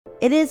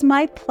It is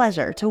my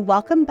pleasure to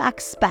welcome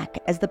back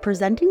Spec as the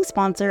presenting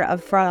sponsor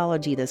of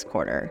Fraudology this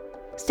quarter.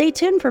 Stay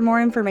tuned for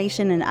more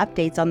information and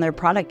updates on their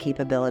product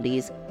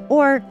capabilities,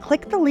 or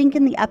click the link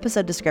in the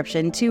episode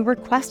description to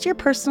request your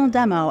personal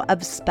demo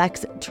of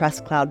Spec's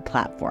Trust Cloud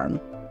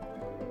platform.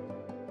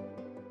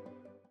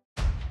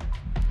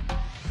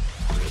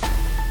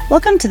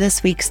 Welcome to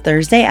this week's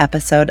Thursday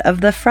episode of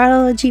the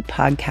Fraudology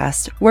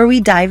podcast, where we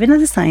dive into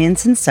the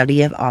science and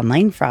study of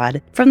online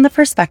fraud from the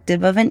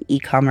perspective of an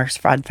e-commerce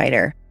fraud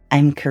fighter.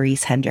 I'm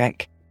Carice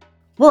Hendrick.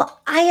 Well,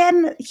 I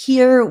am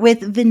here with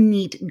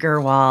Vineet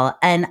Grewal,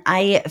 and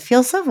I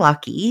feel so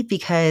lucky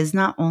because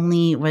not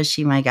only was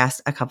she my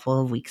guest a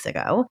couple of weeks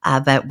ago,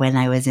 but when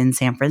I was in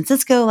San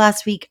Francisco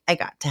last week, I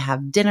got to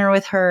have dinner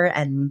with her,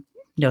 and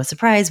no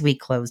surprise, we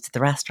closed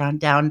the restaurant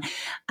down.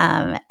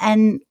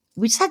 And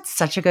we just had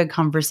such a good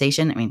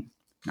conversation. I mean,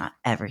 not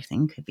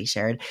everything could be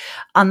shared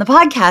on the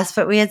podcast,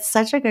 but we had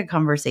such a good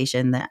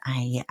conversation that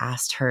I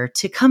asked her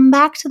to come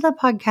back to the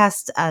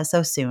podcast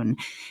so soon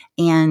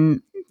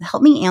and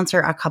help me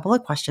answer a couple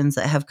of questions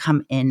that have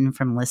come in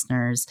from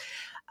listeners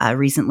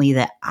recently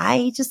that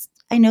I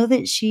know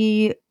that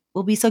she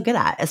will be so good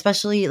at,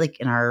 especially like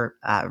in our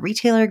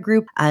retailer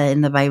group,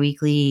 in the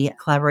biweekly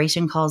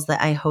collaboration calls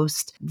that I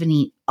host.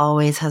 Vineet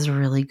always has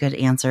really good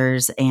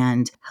answers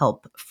and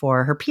help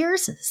for her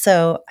peers.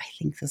 So I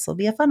think this will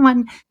be a fun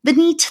one.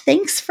 Vineet,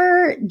 thanks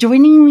for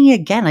joining me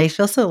again. I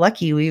feel so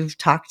lucky. We've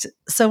talked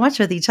so much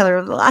with each other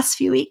over the last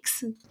few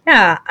weeks.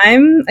 Yeah,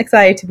 I'm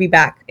excited to be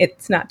back.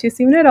 It's not too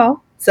soon at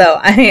all.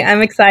 So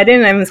I'm excited,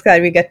 and I'm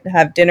excited we get to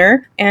have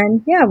dinner.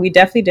 And yeah, we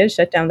definitely did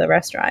shut down the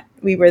restaurant.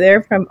 We were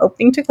there from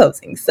opening to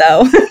closing.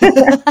 So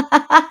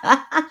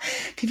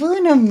people who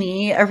know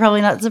me are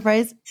probably not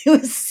surprised. It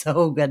was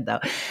so good, though.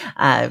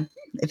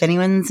 If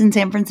anyone's in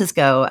San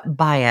Francisco,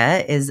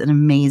 Baya is an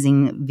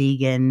amazing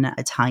vegan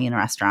Italian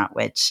restaurant,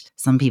 which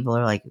some people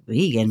are like,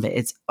 vegan, but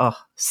it's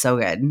so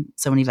good.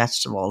 So many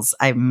vegetables.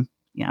 I'm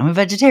a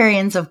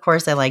vegetarian, so of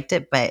course I liked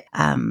it, but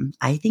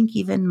I think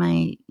even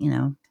my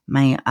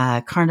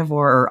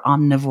carnivore or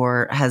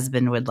omnivore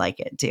husband would like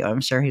it too. I'm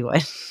sure he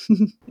would.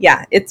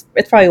 Yeah, it's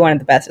probably one of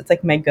the best. It's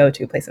like my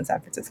go-to place in San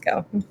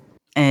Francisco.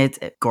 It's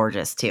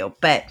gorgeous too.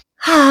 But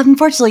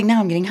unfortunately, now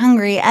I'm getting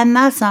hungry, and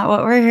that's not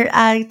what we're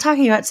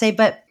talking about today.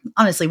 But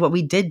honestly, what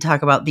we did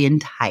talk about the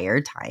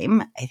entire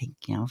time, I think,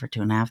 for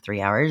 2.5,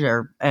 3 hours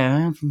or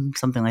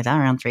something like that,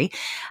 around 3,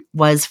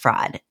 was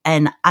fraud.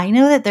 And I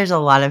know that there's a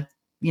lot of,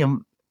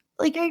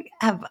 like I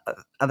have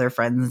other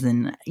friends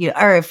and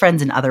or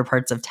friends in other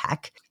parts of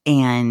tech,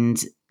 and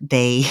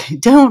they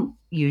don't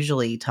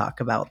usually talk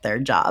about their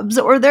jobs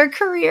or their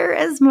career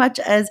as much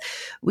as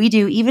we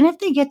do, even if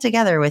they get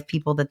together with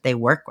people that they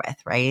work with,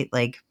 right?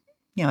 Like,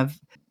 I've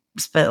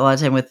spent a lot of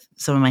time with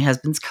some of my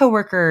husband's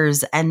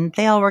coworkers, and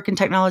they all work in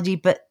technology,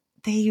 but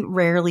they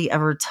rarely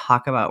ever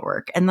talk about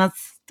work. And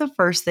that's the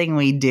first thing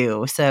we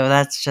do. So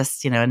that's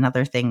just,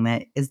 another thing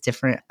that is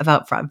different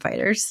about fraud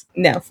fighters.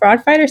 No,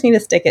 fraud fighters need to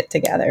stick it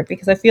together,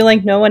 because I feel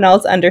like no one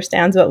else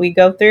understands what we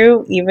go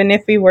through. Even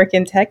if we work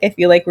in tech, I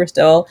feel like we're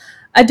still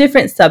a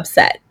different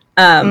subset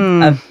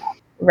of,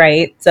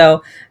 right?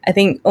 So I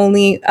think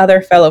only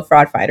other fellow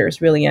fraud fighters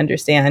really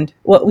understand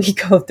what we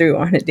go through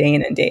on a day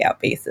in and day out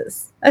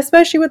basis,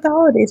 especially with the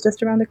holidays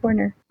just around the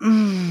corner.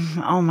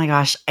 Oh my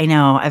gosh. I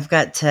know. I've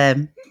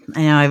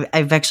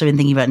actually been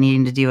thinking about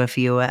needing to do a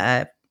few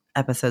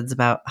episodes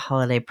about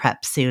holiday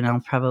prep soon. I'll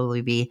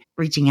probably be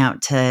reaching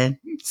out to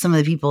some of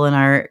the people in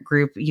our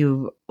group.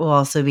 You will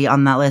also be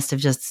on that list of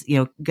just,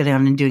 getting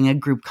on and doing a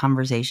group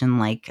conversation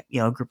like,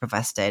 a group of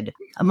us did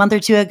a month or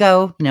 2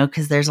 ago,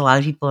 because there's a lot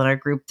of people in our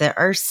group that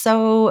are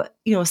so,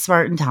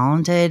 smart and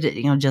talented,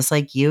 just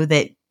like you,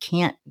 that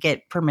can't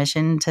get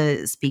permission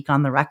to speak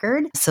on the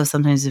record. So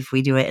sometimes if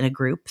we do it in a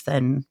group,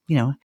 then,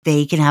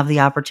 they can have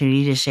the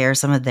opportunity to share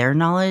some of their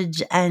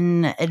knowledge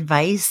and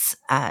advice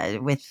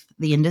with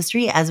the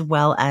industry, as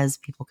well as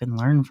people can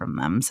learn from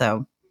them.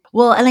 So,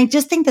 well, and I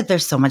just think that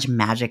there's so much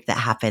magic that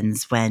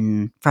happens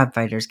when fraud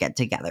fighters get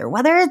together,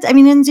 whether it's,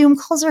 and Zoom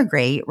calls are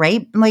great,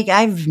 right? Like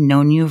I've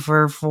known you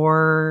for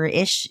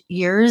 4-ish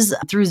years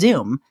through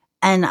Zoom.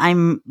 And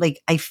I'm like,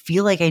 I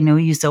feel like I know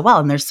you so well.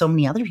 And there's so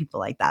many other people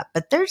like that,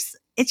 but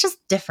it's just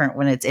different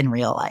when it's in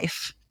real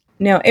life.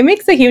 No, it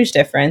makes a huge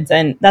difference.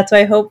 And that's why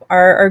I hope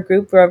our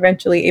group will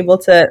eventually able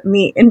to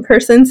meet in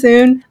person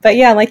soon. But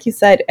yeah, like you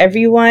said,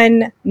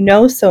 everyone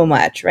knows so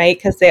much, right?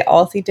 Because they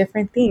all see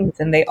different things,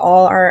 and they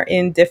all are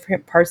in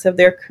different parts of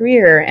their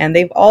career, and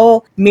they've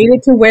all made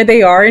it to where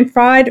they are in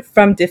fraud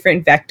from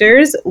different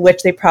vectors,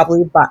 which they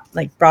probably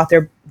brought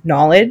their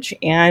knowledge,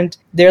 and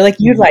they're like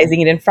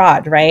utilizing it in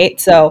fraud,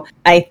 right? So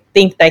I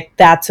think like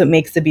that's what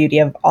makes the beauty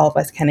of all of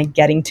us kind of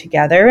getting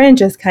together and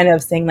just kind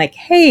of saying like,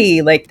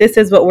 hey, like this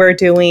is what we're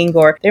doing,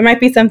 or there might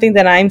be something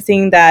that I'm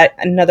seeing that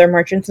another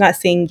merchant's not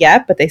seeing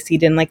yet, but they see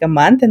it in like a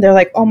month, and they're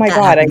like, oh my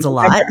God, happens a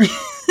lot.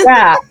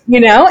 Yeah,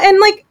 and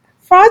like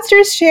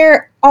fraudsters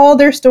share all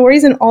their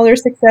stories and all their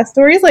success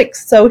stories. Like,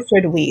 so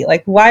should we.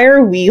 Like, why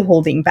are we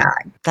holding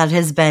back? That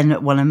has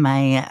been one of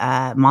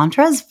my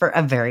mantras for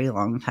a very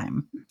long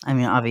time. I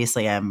mean,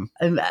 obviously,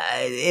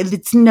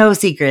 it's no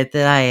secret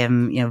that I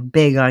am,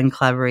 big on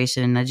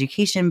collaboration and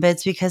education, but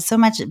it's because so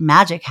much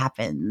magic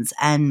happens.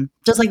 And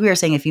just like we were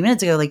saying a few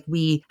minutes ago, like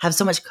we have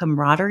so much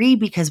camaraderie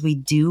because we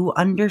do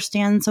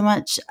understand so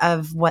much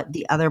of what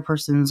the other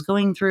person's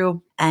going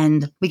through.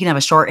 And we can have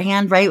a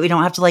shorthand, right? We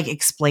don't have to like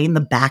explain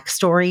the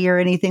backstory or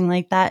anything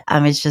like that.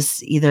 It's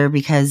just either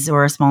because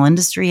we're a small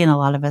industry and a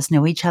lot of us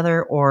know each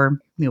other, or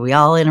we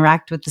all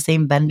interact with the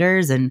same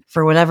vendors, and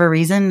for whatever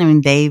reason, I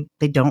mean,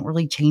 they don't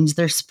really change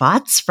their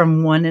spots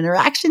from one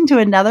interaction to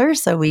another.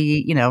 So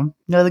we,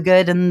 know the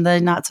good and the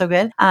not so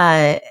good.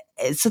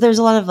 So there's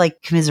a lot of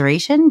like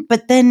commiseration,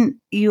 but then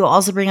you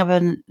also bring up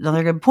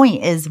another good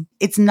point is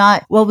it's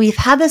not, well, we've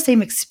had the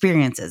same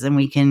experiences and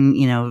we can,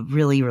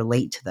 really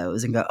relate to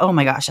those and go, oh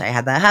my gosh, I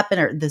had that happen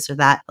or this or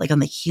that, like on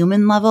the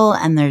human level.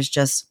 And there's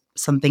just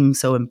something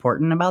so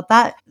important about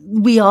that.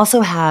 We also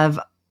have,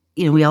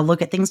 we all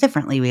look at things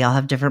differently. We all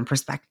have different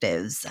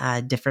perspectives,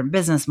 different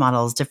business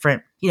models,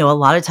 different, a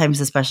lot of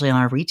times, especially in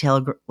our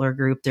retailer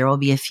group, there will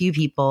be a few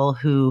people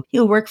who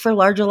work for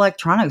large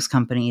electronics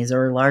companies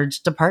or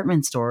large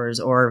department stores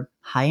or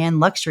high-end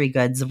luxury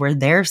goods where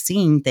they're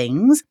seeing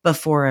things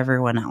before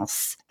everyone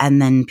else.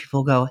 And then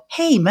people go,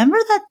 hey, remember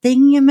that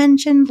thing you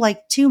mentioned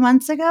like 2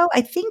 months ago?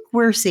 I think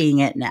we're seeing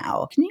it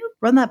now. Can you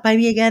run that by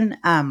me again?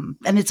 And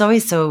it's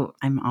always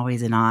I'm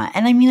always in awe.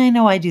 And I mean, I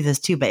know I do this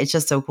too, but it's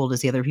just so cool to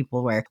see other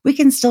people where we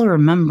can still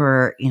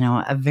remember,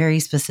 a very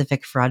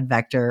specific fraud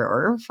vector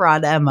or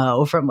fraud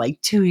MO from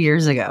like 2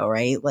 years ago,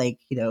 right? Like,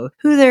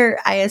 who their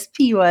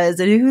ISP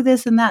was and who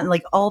this and that, and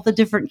like all the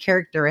different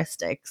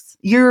characteristics.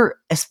 You're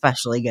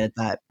especially good at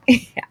that.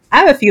 Yeah, I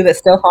have a few that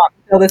still haunt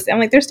me till this. I'm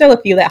like, there's still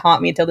a few that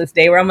haunt me till this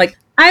day where I'm like,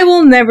 I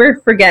will never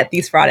forget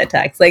these fraud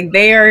attacks. Like,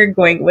 they are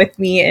going with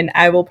me, and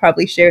I will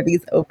probably share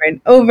these over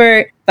and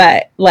over.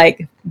 But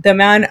like the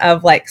amount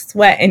of like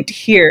sweat and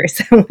tears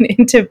that went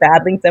into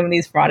battling some of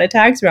these fraud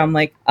attacks, where I'm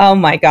like, oh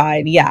my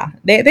god, yeah,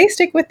 they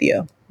stick with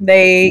you.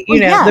 They,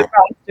 the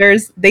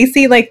fraudsters, they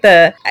see like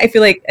I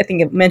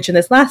think I mentioned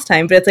this last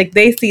time, but it's like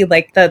they see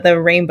like the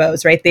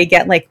rainbows, right? They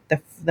get like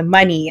the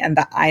money and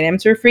the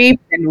items for free,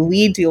 and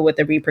we deal with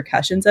the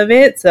repercussions of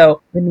it.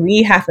 So when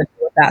we have to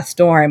deal with that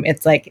storm,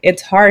 it's like,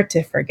 it's hard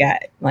to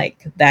forget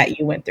like that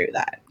you went through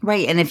that.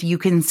 Right. And if you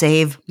can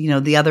save,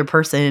 the other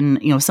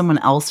person, someone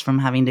else from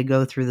having to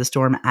go through the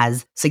storm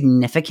as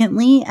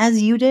significantly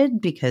as you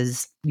did,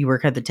 because you were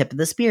kind of the tip of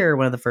the spear,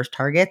 one of the first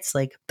targets,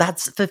 like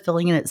that's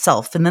fulfilling in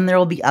itself. And then there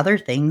will be other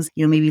things,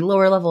 maybe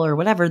lower level or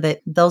whatever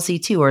that they'll see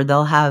too, or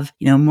they'll have,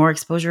 more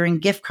exposure in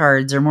gift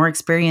cards or more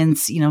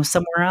experience,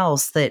 somewhere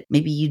else that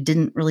maybe you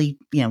didn't really,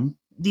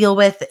 deal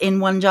with in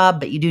one job,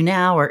 but you do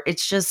now, or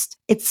it's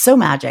so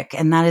magic.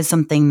 And that is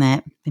something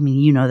that, I mean,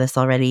 you know this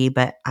already,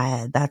 but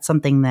that's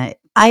something that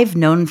I've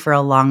known for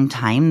a long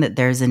time, that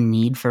there's a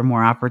need for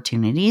more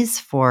opportunities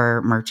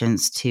for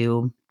merchants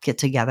to get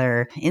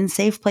together in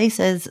safe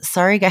places.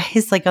 Sorry,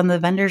 guys, like on the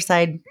vendor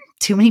side,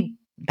 too many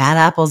bad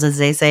apples, as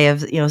they say,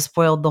 have,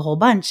 spoiled the whole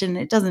bunch. And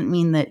it doesn't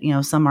mean that,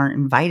 some aren't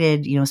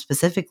invited,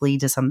 specifically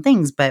to some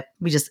things, but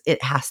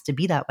it has to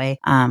be that way.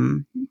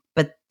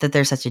 But that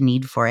there's such a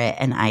need for it.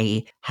 And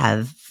I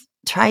have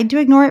tried to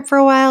ignore it for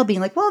a while, being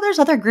like, well, there's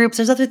other groups,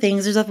 there's other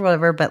things, there's other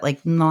whatever. But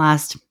like in the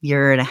last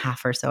year and a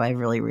half or so, I've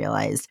really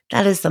realized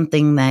that is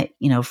something that,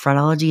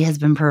 fraudology has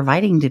been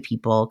providing to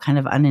people kind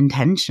of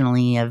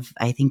unintentionally.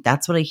 I think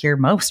that's what I hear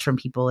most from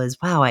people is,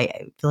 wow,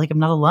 I feel like I'm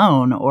not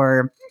alone,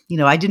 or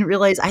I didn't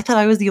realize, I thought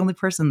I was the only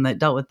person that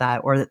dealt with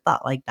that or that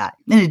thought like that,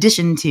 in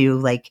addition to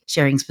like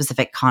sharing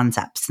specific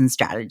concepts and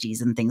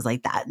strategies and things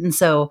like that. And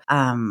so,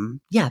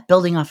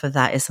 building off of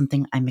that is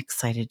something I'm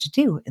excited to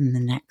do in the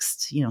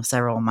next,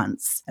 several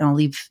months. And I'll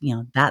leave,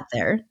 that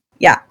there.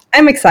 Yeah,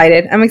 I'm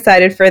excited. I'm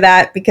excited for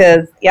that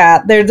because,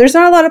 there's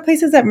not a lot of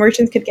places that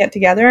merchants could get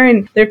together,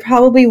 and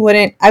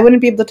I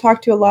wouldn't be able to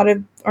talk to a lot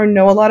of or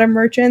know a lot of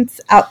merchants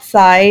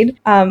outside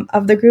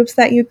of the groups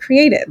that you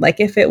created.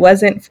 Like if it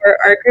wasn't for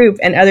our group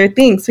and other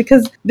things,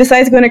 because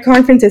besides going to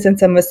conferences, and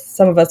some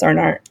of us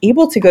aren't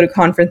able to go to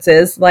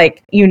conferences,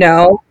 like,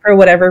 for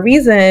whatever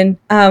reason,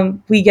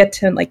 we get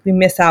to we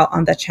miss out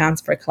on the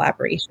chance for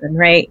collaboration,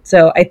 right?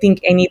 So I think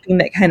anything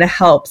that kind of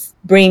helps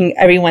bring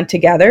everyone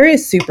together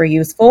is super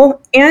useful.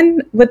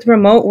 And with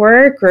remote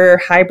work or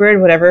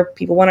hybrid, whatever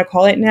people want to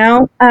call it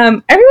now,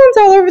 everyone's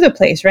all over the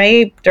place,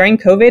 right? During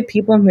COVID,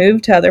 people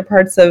moved to other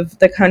parts of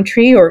the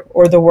country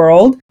or the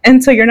world.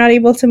 And so you're not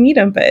able to meet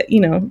them, but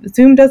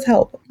Zoom does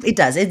help. It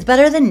does. It's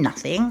better than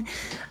nothing.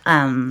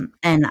 And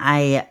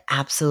I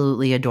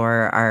absolutely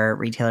adore our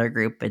retailer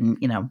group, and,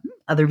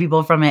 other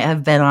people from it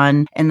have been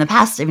on in the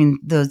past. I mean,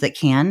 those that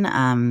can,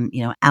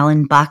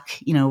 Alan Buck,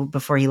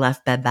 before he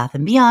left Bed Bath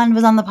 & Beyond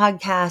was on the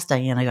podcast.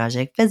 Diana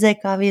Gajic-Physic,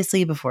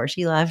 obviously, before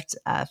she left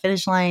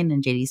Finish Line,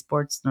 and JD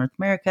Sports North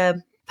America.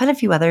 I've had a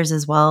few others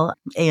as well.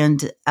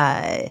 And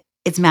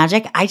it's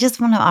magic. I just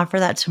want to offer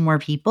that to more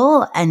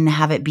people and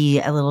have it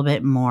be a little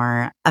bit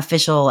more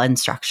official and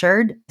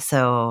structured.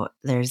 So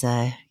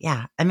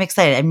I'm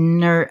excited.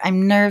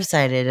 I'm nerve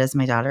sighted, as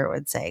my daughter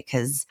would say,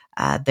 because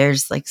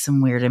there's like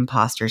some weird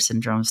imposter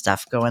syndrome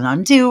stuff going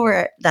on too,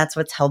 where that's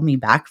what's held me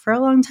back for a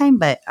long time.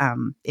 But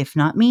if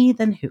not me,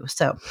 then who?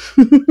 So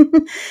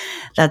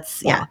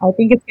that's, yeah. I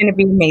think it's going to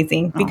be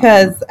amazing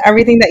because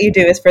everything that you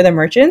do is for the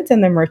merchants,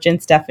 and the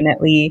merchants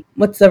definitely,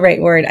 what's the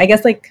right word? I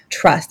guess like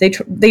trust.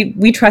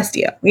 We trust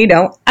you. You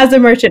know, as a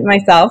merchant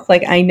myself,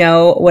 like I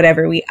know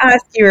whatever we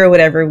ask you or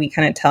whatever we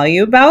kind of tell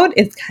you about,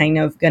 it's kind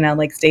of going to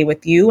like stay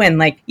with you. And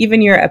like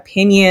even your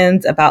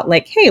opinions about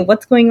like, hey,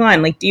 what's going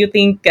on? Like, do you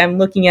think I'm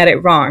looking at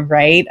it wrong?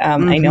 Right.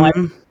 I know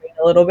I'm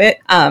a little bit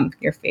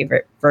your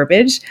favorite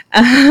verbiage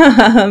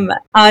on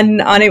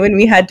it when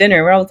we had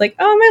dinner, where I was like,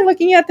 oh, am I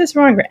looking at this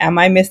wrong, or am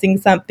I missing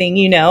something,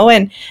 you know?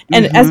 And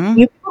as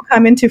new people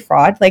come into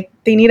fraud, like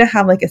they need to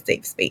have like a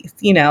safe space,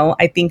 you know.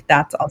 I think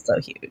that's also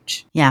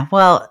huge. Yeah,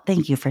 well,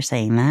 thank you for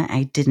saying that.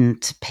 I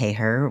didn't pay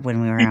her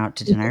when we were out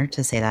to dinner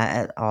to say that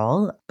at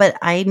all, but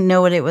I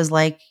know what it was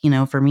like, you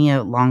know, for me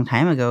a long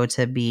time ago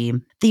to be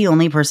the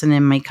only person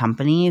in my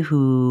company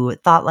who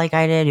thought like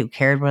I did, who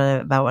cared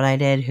about what I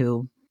did,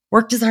 who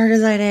worked as hard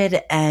as I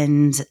did.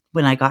 And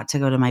when I got to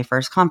go to my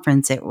first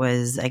conference, it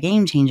was a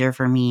game changer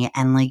for me.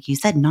 And like you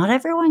said, not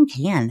everyone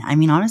can. I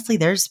mean, honestly,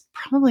 there's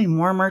probably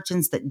more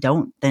merchants that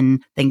don't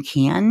than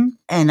can.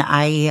 And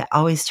I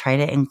always try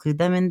to include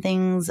them in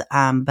things.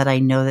 But I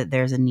know that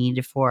there's a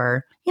need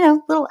for, you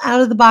know, little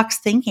out of the box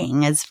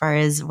thinking as far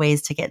as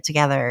ways to get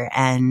together.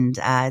 And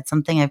it's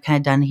something I've kind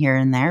of done here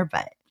and there,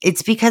 but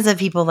it's because of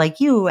people like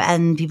you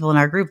and people in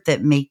our group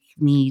that make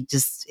me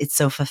just, it's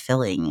so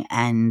fulfilling.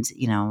 And,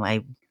 you know,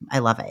 I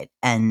love it.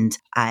 And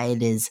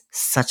it is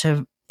such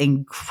an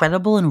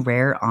incredible and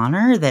rare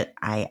honor that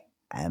I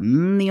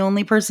am the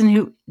only person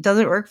who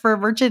doesn't work for a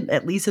merchant,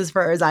 at least as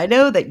far as I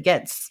know, that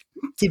gets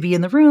to be in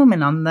the room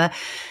and on the,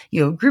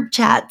 you know, group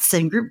chats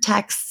and group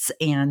texts,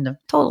 and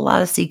told a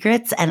lot of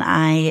secrets. And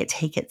I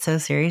take it so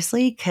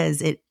seriously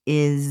because it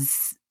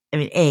is, I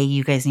mean, A,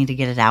 you guys need to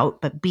get it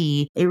out, but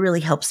B, it really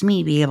helps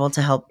me be able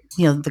to help,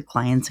 you know, the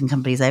clients and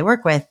companies I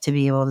work with to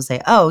be able to say,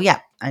 oh yeah,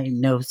 I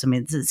know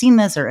somebody that's seen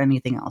this or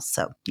anything else.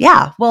 So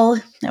yeah, well,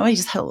 now I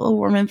just had a little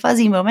warm and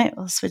fuzzy moment.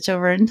 We'll switch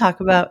over and talk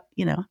about,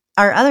 you know,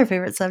 our other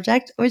favorite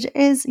subject, which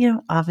is, you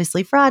know,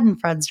 obviously fraud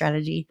and fraud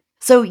strategy.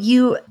 So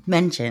you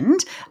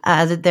mentioned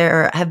that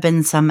there have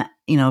been some,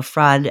 you know,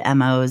 fraud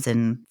MOs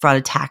and fraud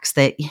attacks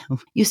that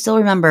you still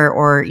remember,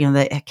 or, you know,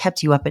 that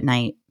kept you up at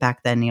night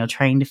back then, you know,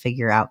 trying to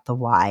figure out the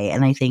why.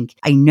 And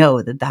I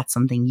know that that's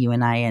something you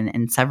and I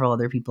and several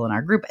other people in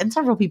our group and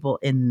several people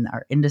in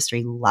our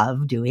industry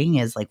love doing,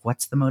 is like,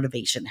 what's the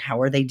motivation?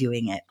 How are they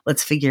doing it?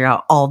 Let's figure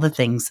out all the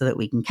things so that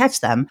we can catch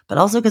them. But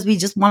also because we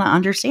just want to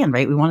understand,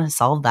 right? We want to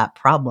solve that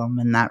problem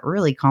and that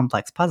really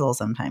complex puzzle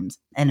sometimes.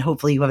 And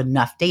hopefully you have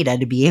enough data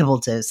to be able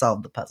to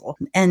solve the puzzle.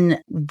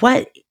 And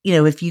what, you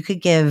know, if you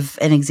could give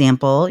an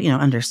example, you know,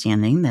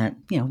 understanding that,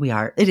 you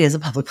know, it is a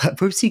public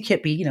platform, so you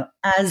can't be, you know,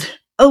 as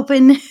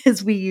open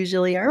as we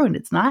usually are when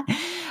it's not.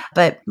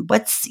 But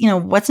what's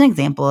an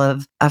example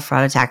of a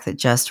fraud attack that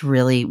just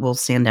really will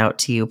stand out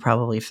to you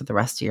probably for the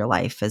rest of your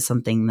life as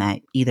something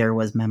that either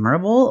was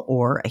memorable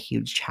or a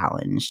huge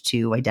challenge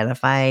to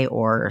identify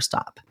or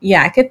stop?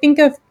 Yeah, I could think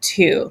of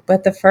two,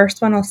 but the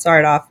first one I'll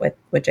start off with,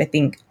 which I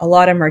think a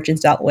lot of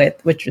merchants dealt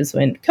with, which was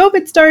when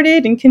COVID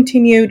started and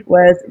continued,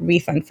 was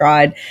refund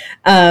fraud.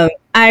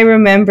 I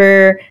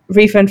remember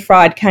refund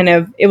fraud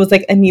it was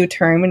like a new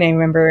term. And I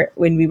remember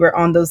when we were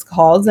on those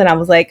calls and I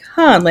was like,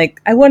 like,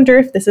 I wonder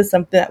if this is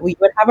something that we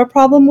would have a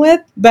problem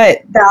with.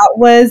 But that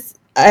was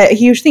a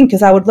huge thing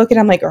because I would look at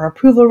them like, our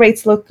approval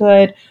rates look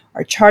good.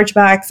 Our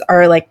chargebacks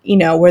are like, you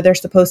know, where they're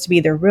supposed to be.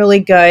 They're really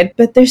good,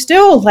 but they're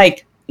still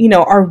like, you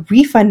know, our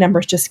refund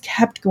numbers just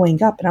kept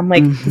going up. And I'm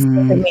like, this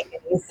doesn't make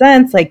any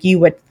sense. Like, you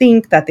would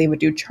think that they would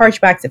do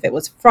chargebacks if it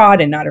was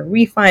fraud and not a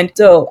refund.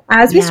 So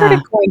as we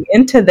started going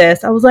into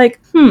this, I was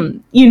like,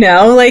 you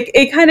know, like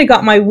it kind of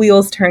got my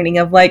wheels turning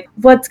of like,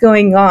 what's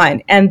going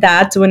on? And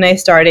that's when I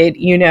started,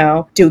 you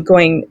know,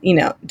 diving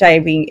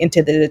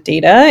into the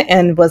data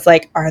and was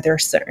like, are there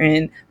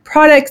certain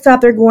products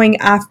that they're going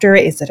after?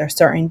 Is it a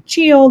certain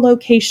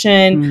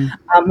geolocation?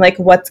 Like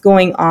what's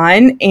going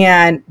on?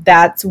 And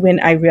that's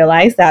when I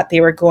realized that they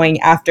were going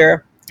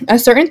after a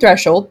certain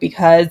threshold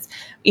because,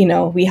 you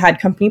know, we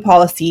had company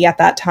policy at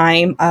that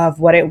time of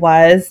what it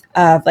was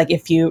of like,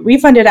 if you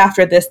refunded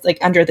after this, like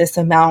under this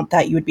amount,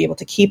 that you would be able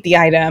to keep the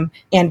item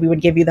and we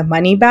would give you the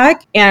money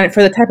back. And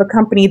for the type of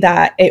company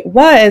that it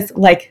was,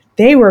 like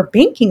they were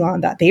banking on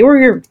that. They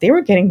were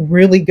getting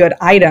really good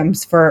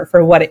items for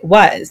what it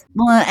was.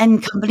 Well,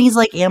 and companies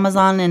like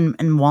Amazon and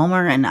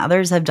Walmart and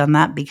others have done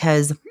that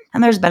because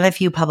And there's been a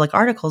few public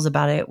articles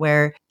about it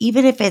where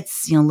even if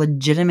it's,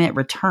 legitimate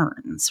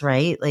returns,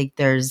 right? Like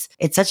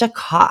it's such a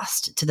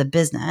cost to the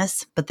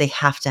business, but they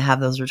have to have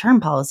those return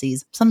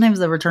policies. Sometimes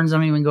the returns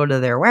don't even go to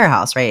their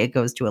warehouse, right? It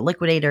goes to a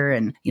liquidator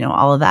and,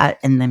 all of that.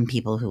 And then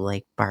people who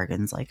like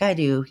bargains like I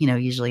do,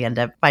 usually end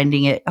up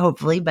finding it,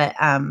 hopefully. But,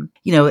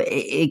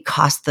 it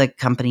costs the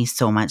company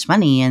so much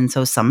money. And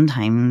so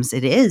sometimes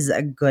it is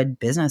a good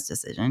business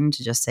decision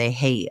to just say,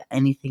 hey,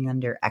 anything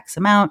under X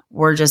amount,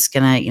 we're just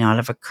going to, out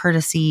of a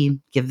courtesy,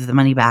 give the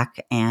money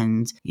back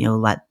and,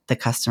 let the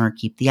customer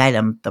keep the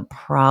item. The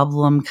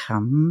problem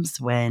comes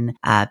when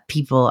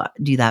people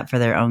do that for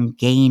their own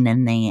gain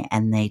and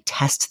they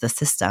test the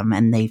system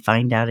and they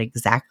find out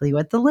exactly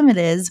what the limit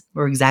is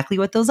or exactly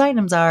what those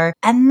items are.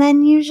 And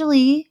then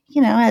usually,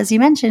 as you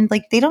mentioned,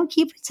 like they don't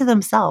keep it to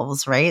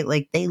themselves, right?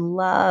 Like they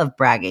love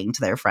bragging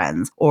to their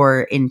friends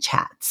or in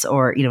chats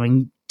or,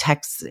 in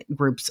text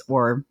groups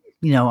or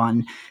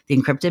on the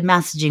encrypted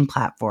messaging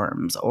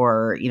platforms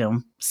or,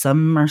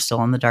 some are still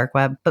on the dark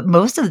web, but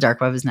most of the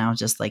dark web is now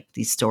just like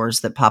these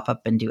stores that pop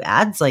up and do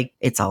ads. Like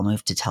it's all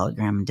moved to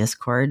Telegram and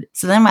Discord.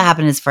 So then what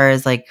happened as far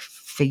as like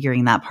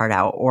figuring that part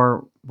out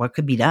or what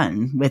could be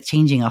done with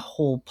changing a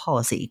whole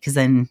policy? Because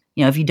then,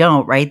 if you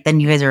don't, right, then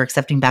you guys are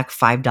accepting back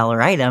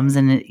 $5 items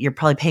and you're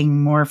probably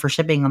paying more for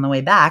shipping on the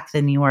way back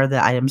than you are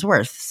the item's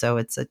worth. So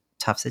it's a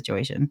tough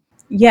situation.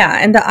 Yeah,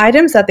 and the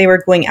items that they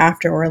were going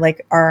after were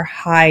like our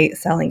high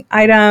selling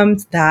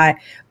items that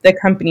the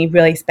company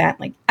really spent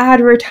like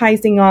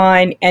advertising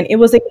on. And it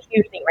was like a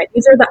huge thing, right?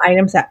 These are the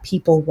items that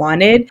people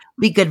wanted.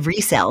 Be good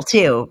resale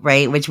too,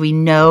 right? Which we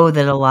know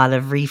that a lot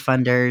of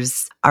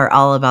refunders are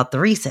all about the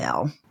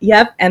resale.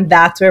 Yep. And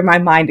that's where my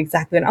mind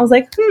exactly went. I was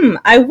like,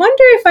 I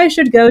wonder if I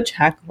should go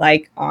check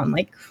like on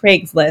like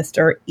Craigslist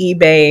or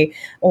eBay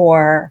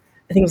or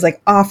I think it was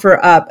like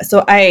OfferUp.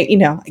 So I,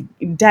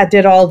 Dad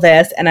did all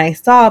this and I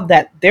saw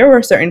that there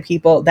were certain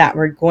people that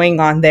were going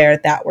on there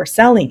that were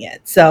selling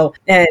it. So,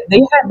 and they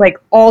had like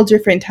all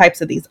different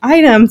types of these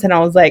items. And I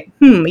was like,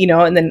 and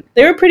then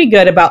they were pretty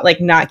good about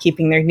like not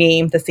keeping their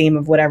name the same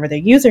of whatever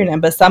their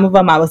username. But some of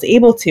them I was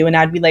able to, and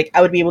I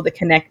would be able to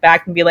connect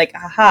back and be like,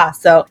 aha,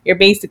 so you're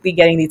basically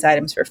getting these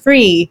items for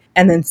free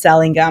and then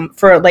selling them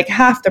for like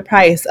half the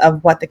price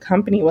of what the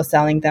company was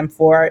selling them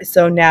for.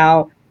 So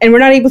now, and we're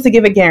not able to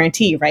give a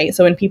guarantee, right?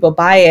 So when people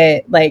buy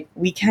it, like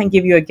we can't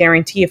give you a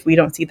guarantee if we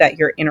don't see that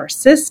you're in our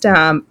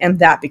system, and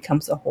that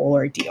becomes a whole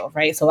ordeal,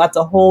 right? So that's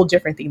a whole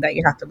different thing that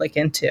you have to look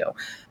into.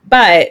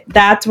 But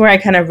that's where I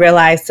kind of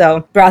realized,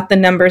 so brought the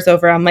numbers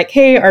over. I'm like,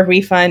 hey, our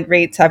refund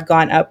rates have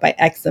gone up by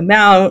X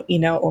amount,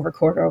 over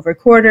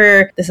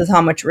quarter. This is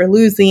how much we're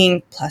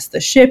losing, plus the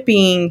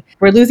shipping.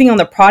 We're losing on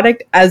the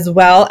product as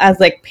well as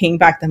like paying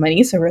back the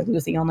money. So we're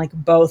losing on like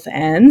both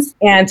ends.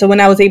 And so when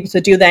I was able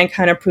to do that and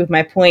kind of prove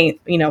my point,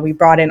 we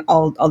brought in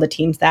all the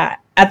teams that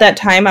at that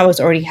time I was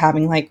already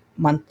having like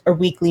month or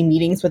weekly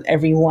meetings with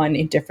everyone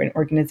in different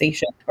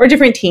organizations or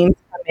different teams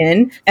come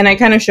in. And I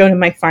kind of showed him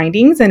my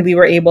findings and we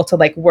were able to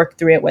like work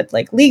through it with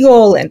like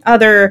legal and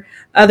other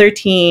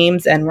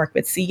teams and work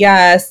with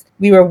CS.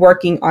 We were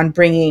working on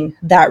bringing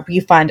that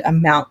refund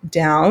amount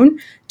down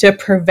to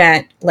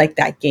prevent like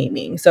that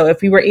gaming. So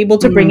if we were able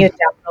to bring it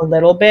down a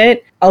little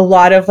bit, a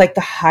lot of like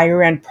the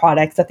higher end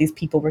products that these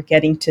people were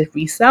getting to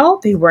resell,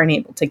 they weren't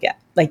able to get.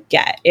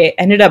 It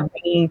ended up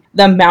bringing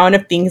the amount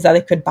of things that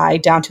they could buy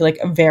down to like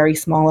a very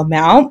small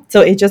amount.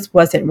 So it just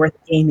wasn't worth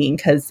gaming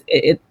because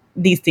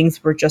these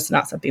things were just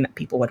not something that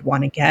people would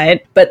want to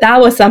get. But that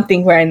was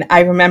something where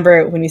I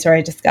remember when we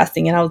started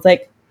discussing and I was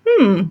like,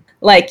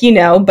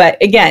 but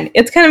again,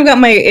 it's kind of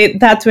got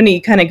that's when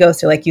it kind of goes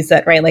to, like you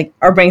said, right? Like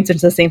our brains are to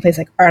the same place.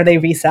 Like, are they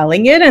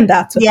reselling it? And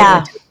that's what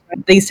they're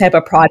doing, these type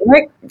of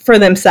product for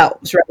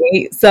themselves,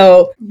 right?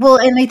 So, well,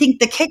 and I think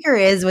the kicker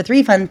is with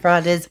refund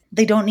fraud is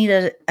they don't need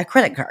a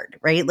credit card,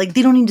 right? Like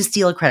they don't need to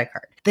steal a credit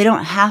card. They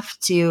don't have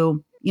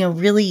to,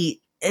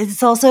 really,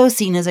 it's also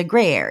seen as a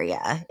gray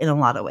area in a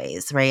lot of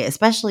ways, right?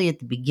 Especially at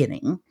the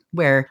beginning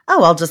where,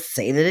 I'll just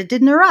say that it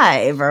didn't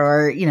arrive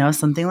or,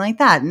 something like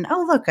that. And,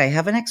 look, I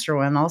have an extra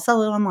one. I'll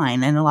sell it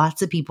online. And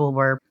lots of people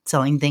were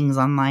selling things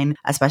online,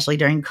 especially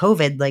during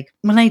COVID. Like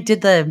when I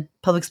did the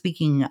public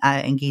speaking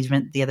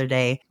engagement the other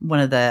day, one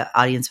of the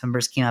audience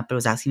members came up and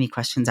was asking me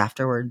questions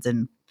afterwards.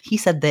 And he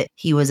said that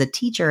he was a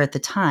teacher at the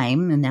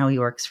time, and now he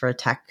works for a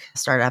tech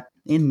startup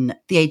in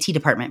the IT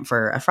department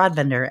for a fraud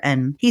vendor.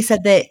 And he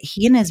said that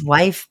he and his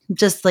wife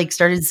just like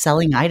started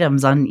selling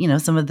items on,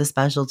 some of the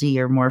specialty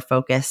or more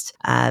focused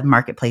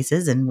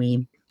marketplaces. And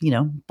we,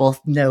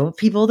 both know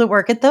people that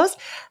work at those.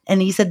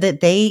 And he said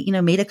that they,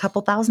 made a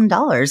couple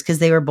 $1,000s because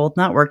they were both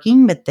not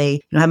working, but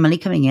they had money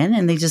coming in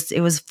and it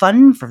was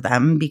fun for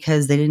them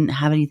because they didn't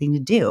have anything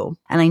to do.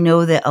 And I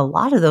know that a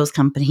lot of those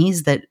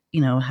companies that,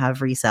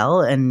 have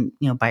resell and,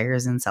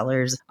 buyers and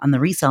sellers on the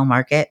resale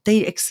market, they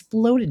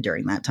exploded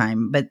during that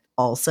time. But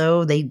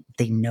also they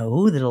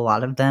know that a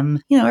lot of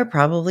them, are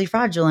probably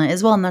fraudulent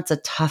as well. And that's a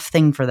tough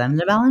thing for them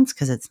to balance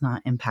because it's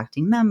not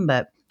impacting them,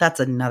 but that's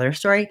another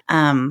story.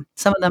 Some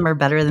of them are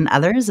better than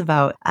others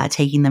about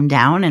taking them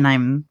down. And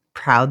I'm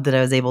proud that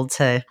I was able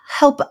to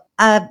help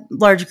a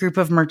large group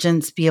of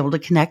merchants be able to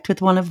connect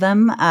with one of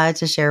them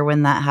to share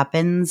when that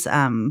happens.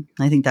 I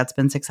think that's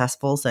been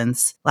successful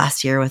since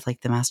last year with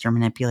like the master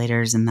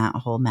manipulators and that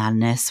whole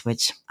madness,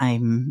 which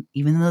even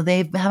though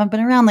they haven't been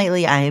around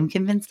lately, I am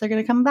convinced they're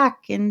going to come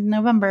back in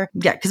November.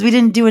 Yeah, because we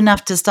didn't do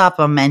enough to stop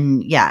them.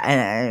 And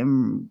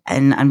and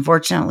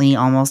unfortunately,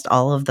 almost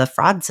all of the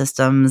fraud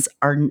systems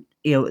are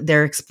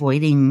they're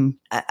exploiting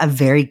a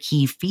very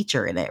key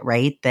feature in it,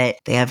 right? That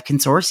they have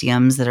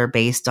consortiums that are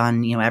based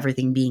on,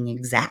 everything being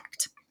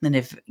exact. And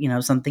if,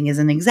 something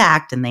isn't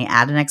exact and they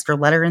add an extra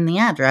letter in the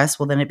address,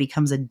 well, then it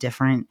becomes a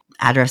different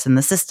address in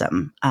the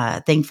system.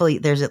 Thankfully,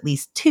 there's at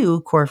least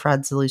 2 core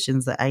fraud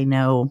solutions that I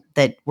know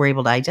that we're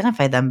able to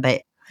identify them,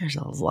 but there's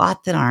a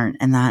lot that aren't.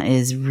 And that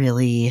is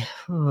really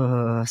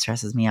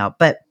stresses me out.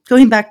 But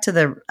going back to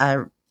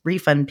the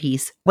refund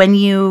piece, when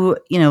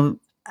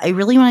I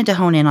really wanted to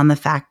hone in on the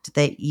fact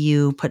that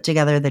you put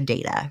together the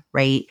data,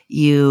 right?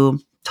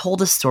 You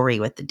told a story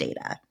with the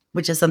data,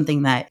 which is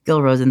something that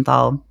Gil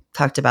Rosenthal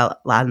talked about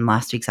in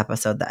last week's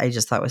episode that I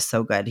just thought was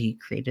so good. He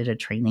created a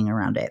training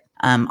around it,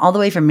 all the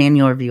way from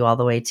manual review, all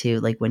the way to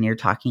like when you're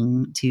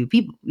talking to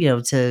people,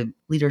 to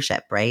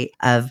leadership, right?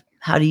 Of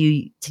how do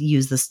you to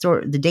use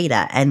the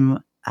data. And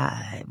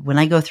when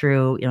I go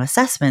through,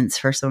 assessments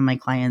for some of my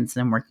clients,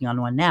 and I'm working on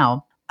one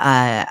now,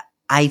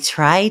 I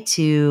try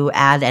to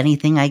add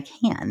anything I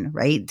can,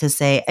 right? To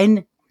say,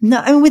 and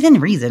no, within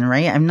reason,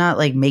 right? I'm not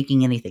like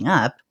making anything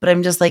up, but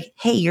I'm just like,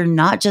 hey, you're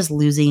not just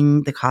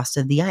losing the cost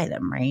of the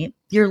item, right?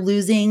 You're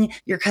losing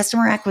your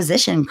customer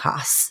acquisition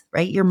costs,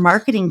 right? Your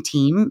marketing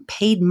team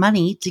paid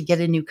money to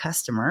get a new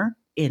customer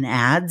in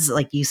ads,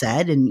 like you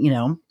said, and,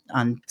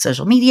 on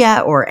social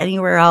media or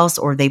anywhere else,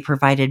 or they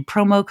provided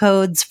promo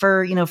codes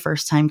for,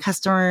 first-time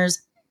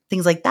customers,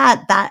 things like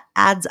that. That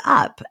adds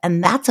up.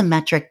 And that's a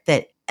metric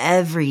that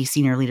every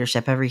senior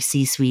leadership, every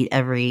C-suite,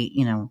 every,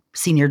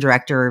 senior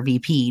director or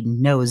VP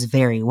knows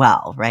very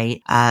well,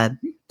 right?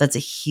 That's a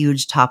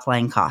huge top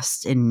line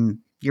cost in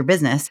your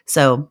business.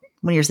 So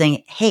when you're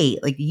saying, hey,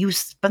 like you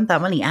spent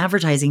that money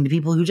advertising to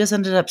people who just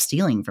ended up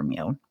stealing from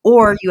you,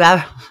 or you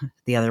have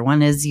the other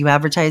one is you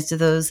advertise to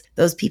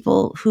those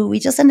people who we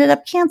just ended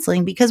up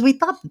canceling because we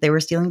thought that they were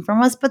stealing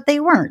from us, but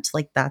they weren't.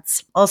 Like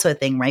that's also a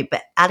thing, right?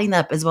 But adding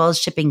that up as well as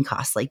shipping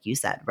costs, like you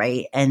said,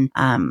 right? And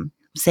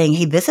saying,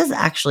 hey, this is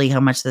actually how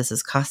much this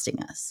is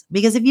costing us.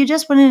 Because if you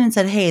just went in and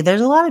said, hey,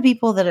 there's a lot of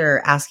people that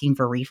are asking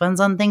for refunds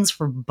on things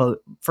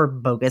for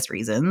bogus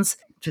reasons.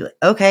 Like,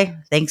 okay,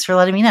 thanks for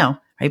letting me know.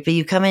 Right. But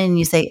you come in and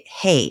you say,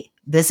 hey,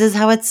 this is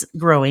how it's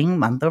growing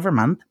month over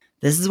month.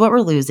 This is what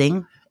we're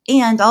losing.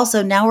 And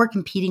also now we're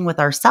competing with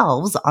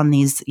ourselves on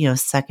these,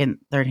 second,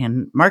 third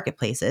hand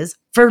marketplaces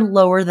for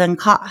lower than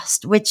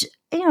cost, which,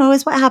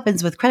 is what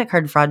happens with credit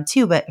card fraud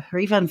too. But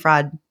refund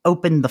fraud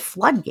opened the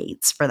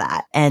floodgates for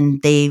that.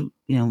 And they,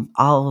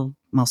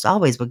 almost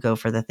always would go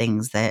for the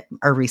things that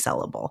are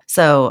resellable.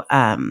 So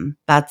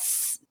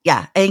that's,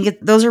 I think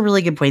those are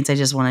really good points. I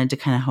just wanted to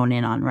kind of hone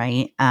in on,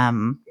 right?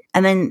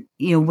 And then,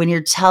 when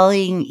you're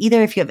telling,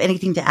 either if you have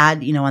anything to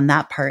add, on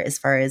that part as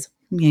far as,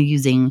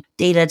 using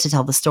data to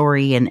tell the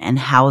story and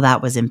how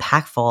that was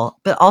impactful.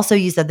 But also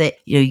you said that,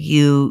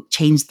 you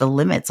changed the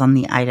limits on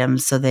the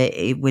items so that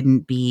it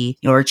wouldn't be,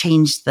 or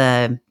changed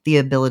the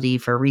ability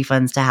for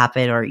refunds to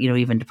happen or,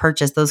 even to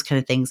purchase, those kind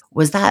of things.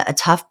 Was that a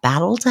tough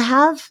battle to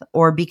have?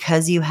 Or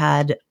because you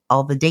had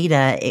all the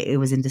data, it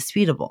was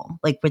indisputable?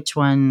 Like which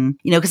one,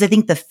 because I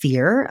think the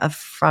fear of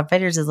fraud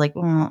fighters is like,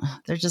 well,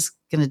 they're just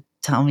going to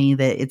tell me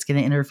that it's going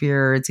to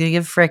interfere, or it's going to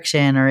give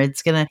friction, or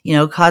it's going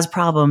to, cause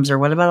problems. Or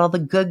what about all the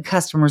good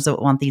customers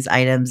that want these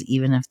items,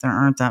 even if there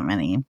aren't that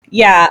many?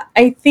 Yeah,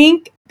 I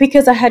think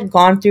because I had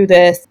gone through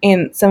this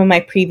in some of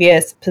my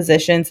previous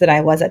positions that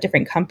I was at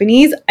different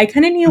companies, I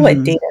kind of knew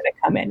what data to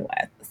come in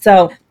with.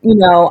 So,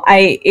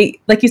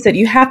 like you said,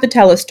 you have to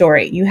tell a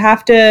story. You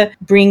have to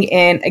bring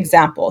in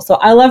examples. So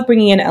I love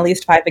bringing in at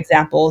least 5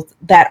 examples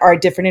that are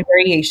different in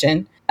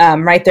variation.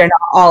 Right? They're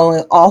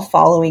not all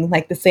following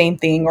like the same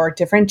thing, or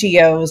different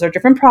geos or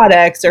different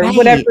products or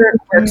whatever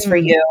works for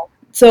you.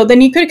 So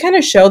then you could kind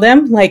of show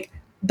them like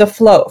the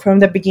flow from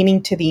the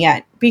beginning to the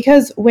end.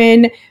 Because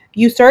when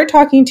you start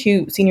talking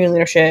to senior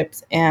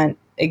leaderships and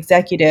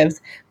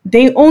executives,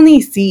 they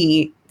only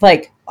see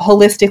like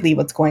holistically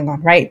what's going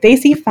on, right? They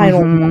see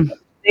final numbers.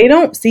 They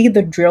don't see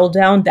the drill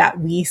down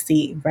that we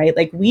see, right?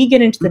 Like we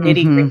get into the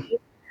nitty gritty.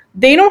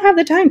 They don't have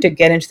the time to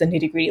get into the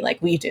nitty gritty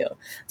like we do.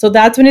 So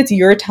that's when it's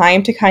your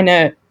time to kind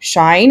of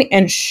shine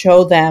and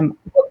show them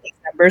what these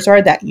numbers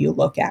are that you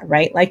look at,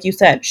 right? Like you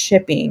said,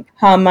 shipping,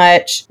 how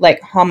much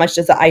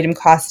does the item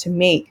cost to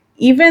make?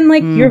 Even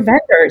like your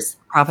vendors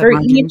Profit for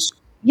margins.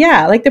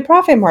 like the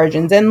profit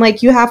margins. And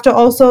like you have to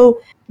also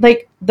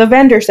like the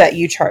vendors that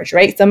you charge,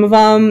 right? Some of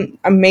them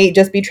may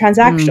just be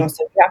transactional.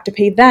 So you have to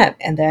pay them.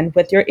 And then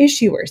with your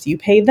issuers, you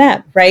pay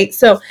them, right?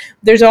 So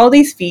there's all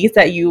these fees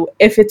that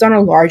if it's on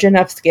a large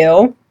enough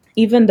scale,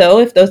 even though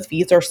if those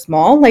fees are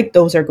small, like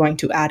those are going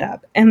to add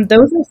up. And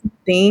those are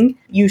something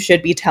you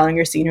should be telling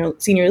your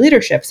senior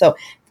leadership. So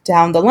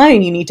down the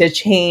line, you need to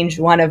change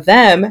one of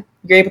them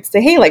you're able to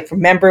say, hey, like,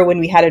 remember when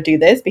we had to do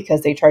this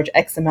because they charge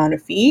X amount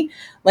of fee?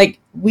 Like,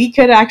 we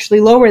could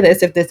actually lower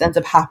this if this ends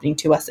up happening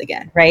to us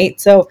again, right?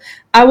 So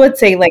I would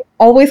say, like,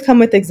 always come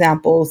with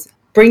examples,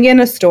 bring in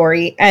a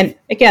story. And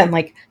again,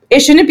 like, it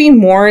shouldn't be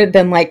more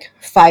than like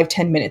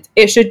 5-10 minutes.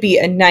 It should be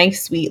a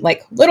nice, sweet,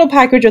 like, little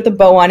package with a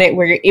bow on it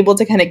where you're able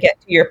to kind of get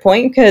to your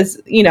point,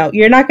 because,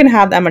 you're not going to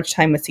have that much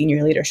time with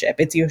senior leadership.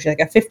 It's usually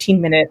like a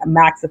 15-minute, a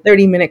max a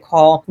 30-minute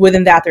call.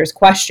 Within that, there's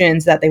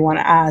questions that they want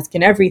to ask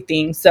and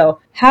everything. So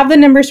have the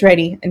numbers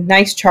ready, a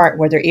nice chart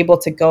where they're able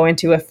to go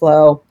into a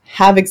flow,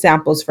 have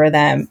examples for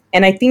them.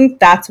 And I think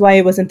that's why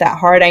it wasn't that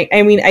hard. I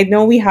mean, I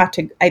know we had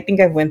to, I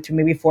think I went through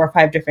maybe 4 or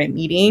 5 different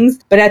meetings,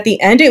 but at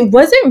the end, it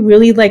wasn't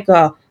really like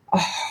a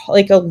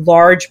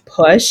large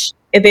push.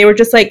 They were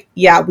just like,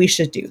 yeah, we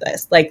should do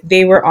this. Like,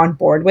 they were on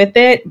board with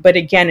it. But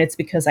again, it's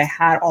because I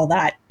had all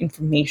that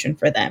information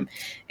for them.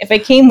 If I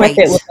came with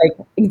it with like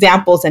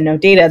examples and no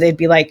data, they'd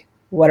be like,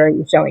 what are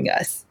you showing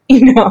us?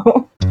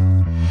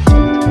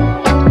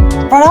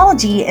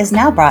 Fraudology is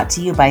now brought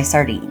to you by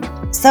Sardine.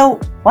 So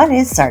what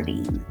is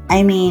Sardine?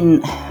 I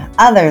mean,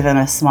 other than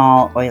a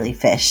small oily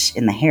fish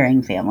in the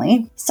herring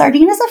family,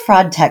 Sardine is a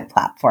fraud tech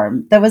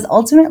platform that was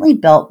ultimately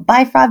built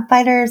by fraud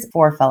fighters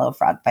for fellow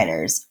fraud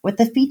fighters with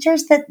the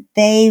features that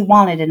they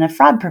wanted in a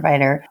fraud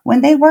provider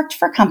when they worked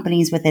for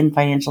companies within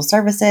financial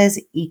services,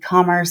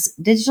 e-commerce,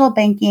 digital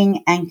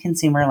banking, and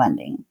consumer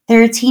lending.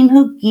 They're a team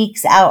who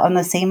geeks out on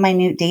the same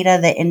minute data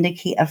that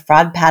indicate a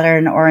fraud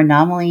pattern or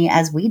anomaly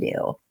as we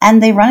do,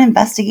 and they run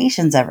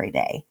investigations every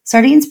day.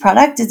 Sardine's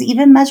product is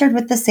even measured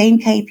with the same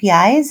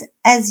KPIs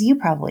as you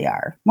probably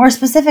are. More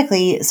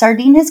specifically,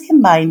 Sardine has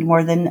combined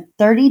more than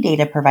 30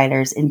 data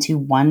providers into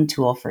one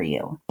tool for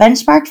you,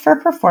 benchmarked for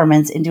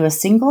performance into a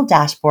single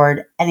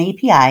dashboard and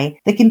API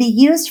that can be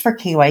used for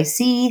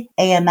KYC,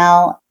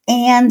 AML,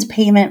 and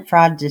payment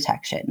fraud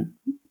detection.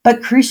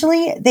 But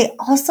crucially, they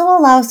also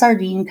allow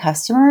Sardine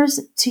customers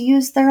to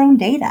use their own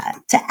data,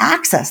 to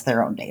access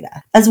their own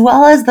data, as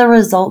well as the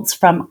results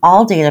from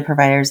all data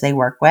providers they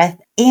work with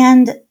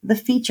and the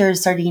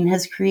features Sardine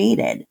has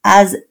created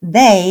as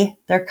their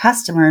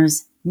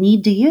customers,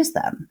 need to use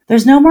them.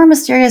 There's no more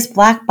mysterious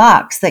black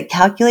box that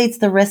calculates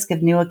the risk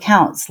of new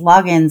accounts,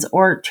 logins,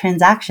 or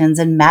transactions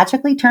and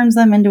magically turns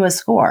them into a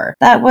score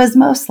that was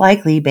most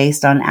likely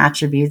based on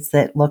attributes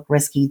that look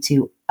risky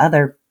to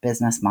other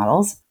business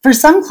models. For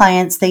some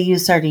clients, they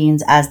use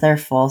Sardines as their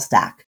full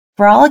stack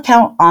for all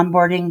account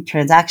onboarding,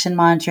 transaction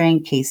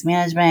monitoring, case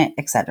management,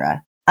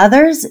 etc.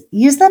 Others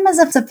use them as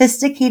a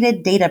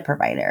sophisticated data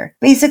provider.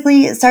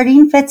 Basically,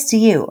 Sardine fits to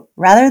you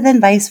rather than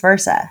vice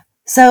versa.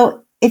 So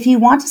if you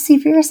want to see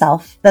for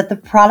yourself that the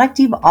product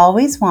you've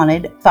always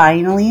wanted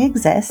finally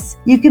exists,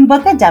 you can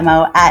book a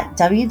demo at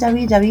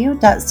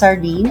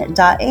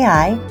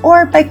www.sardine.ai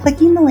or by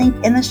clicking the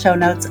link in the show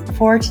notes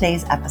for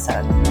today's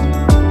episode.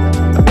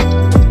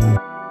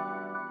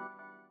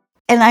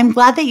 And I'm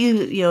glad that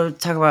you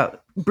talk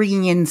about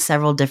bringing in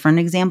several different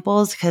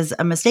examples, because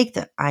a mistake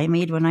that I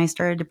made when I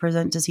started to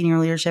present to senior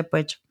leadership,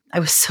 which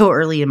I was so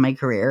early in my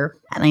career,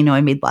 and I know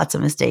I made lots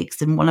of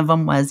mistakes, and one of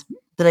them was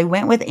that I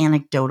went with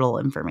anecdotal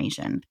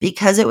information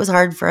because it was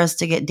hard for us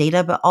to get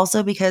data, but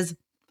also because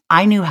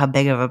I knew how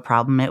big of a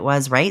problem it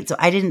was, right? So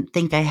I didn't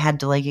think I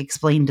had to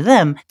explain to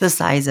them the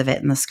size of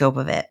it and the scope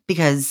of it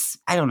because,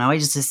 I don't know, I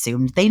just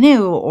assumed they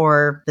knew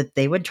or that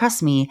they would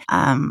trust me.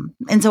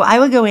 And so I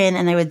would go in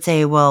and I would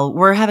say, well,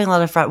 we're having a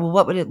lot of fraud. Well,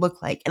 what would it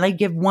look like? And I'd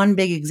give one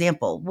big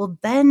example. Well,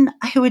 then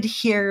I would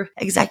hear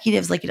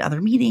executives in other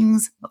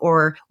meetings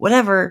or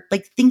whatever,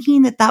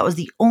 thinking that that was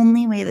the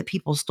only way that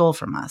people stole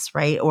from us,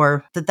 right?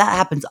 Or that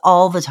happens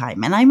all the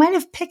time. And I might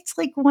have picked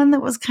one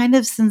that was kind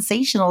of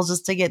sensational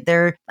just to get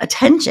their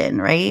attention.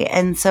 Right.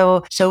 And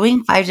so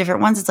showing 5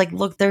 different ones, it's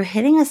look, they're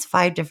hitting us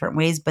 5 different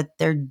ways, but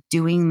they're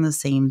doing the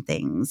same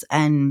things.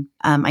 And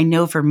I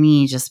know for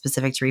me, just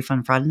specific to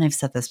refund fraud, and I've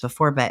said this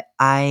before, but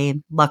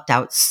I lucked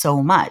out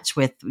so much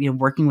with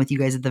working with you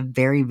guys at the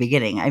very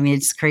beginning. I mean,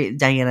 it's great.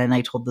 Diana and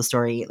I told the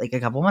story a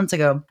couple months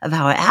ago of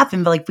how it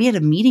happened, but we had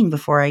a meeting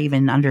before I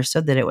even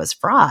understood that it was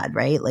fraud,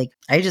 right?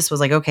 I just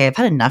was okay, I've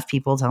had enough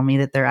people tell me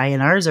that their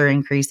INRs are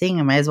increasing.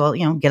 I might as well,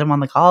 get them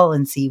on the call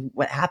and see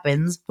what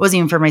happens. It wasn't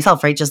even for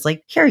myself, right? Just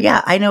here,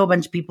 yeah, I know a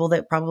bunch of people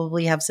that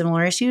probably have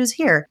similar issues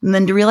here. And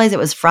then to realize it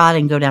was fraud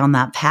and go down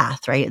that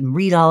path, right? And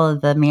read all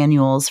of the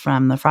manuals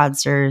from the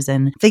fraudsters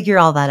and figure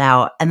all that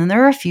out. And then there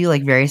were a few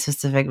very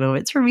specific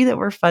moments for me that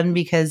were fun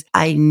because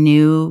I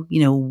knew,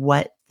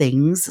 what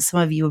things some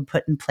of you would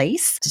put in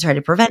place to try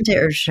to prevent it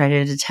or to try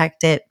to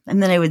detect it.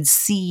 And then I would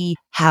see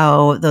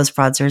how those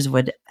fraudsters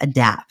would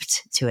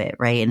adapt to it,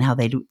 right? And how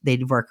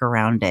they'd work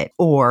around it,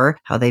 or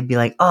how they'd be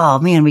oh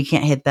man, we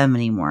can't hit them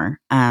anymore.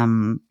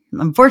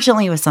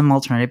 Unfortunately, with some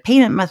alternative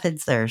payment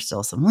methods, there are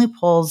still some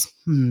loopholes.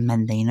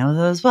 and they know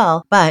those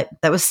well. But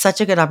that was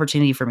such a good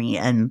opportunity for me.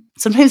 And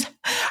sometimes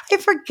I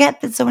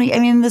forget that so many, I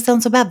mean, this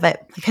sounds so bad,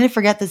 but I kind of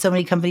forget that so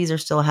many companies are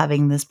still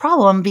having this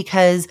problem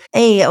because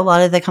A, a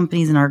lot of the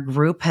companies in our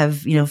group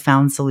have,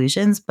 found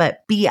solutions, but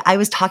B, I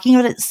was talking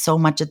about it so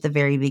much at the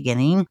very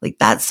beginning. Like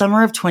that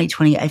summer of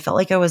 2020, I felt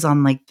like I was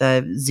on like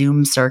the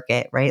Zoom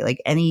circuit, right?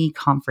 Like any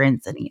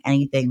conference,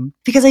 anything,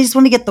 because I just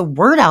want to get the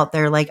word out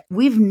there. Like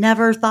we've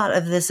never thought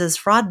of this as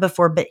fraud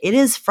before, but it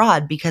is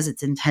fraud because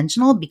it's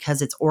intentional,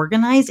 because it's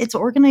organized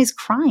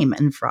crime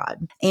and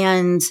fraud.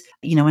 And,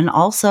 and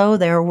also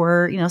there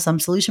were, some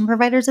solution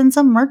providers and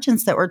some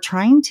merchants that were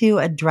trying to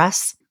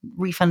address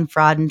refund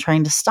fraud and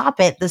trying to stop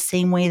it the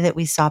same way that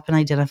we stop and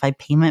identify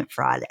payment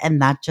fraud.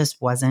 And that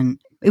just wasn't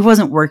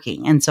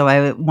working. And so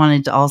I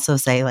wanted to also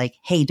say like,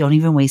 hey, don't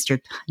even waste your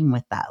time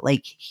with that.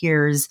 Like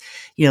here's,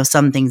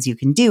 some things you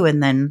can do.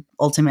 And then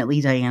ultimately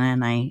Diana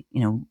and I,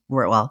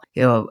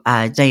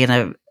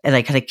 Diana and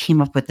I kind of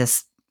came up with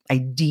this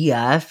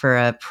idea for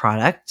a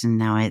product, and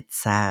now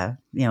it's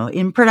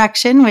in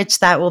production, which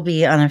that will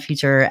be on a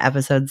future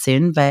episode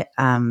soon. But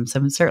so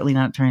I'm certainly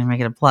not trying to make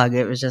it a plug.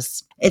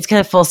 It's kind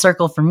of full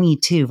circle for me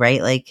too,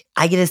 right? Like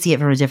I get to see it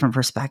from a different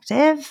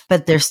perspective,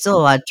 but there's still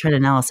a lot of trend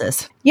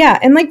analysis. Yeah,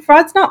 and like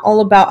fraud's not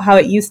all about how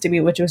it used to be,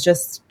 which was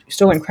just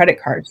stolen credit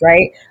cards,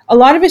 right? A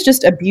lot of it's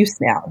just abuse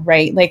now,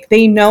 right? Like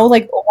they know,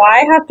 like,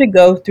 why have to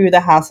go through the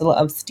hassle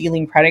of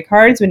stealing credit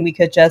cards when we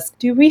could just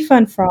do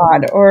refund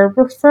fraud or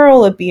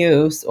referral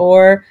abuse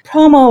or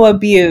promo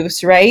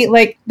abuse, right?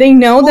 Like they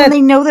know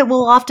they know that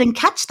we'll often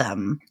catch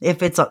them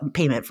if it's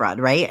payment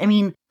fraud, right? I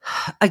mean,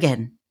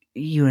 again,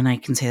 you and I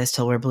can say this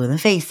till we're blue in the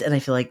face, and I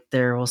feel like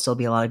there will still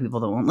be a lot of people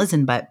that won't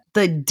listen, but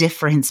the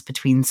difference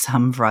between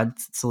some fraud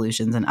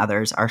solutions and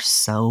others are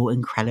so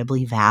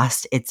incredibly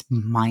vast. It's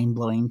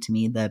mind-blowing to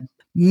me, the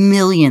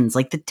millions,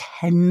 like the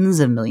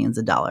tens of millions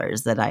of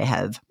dollars that I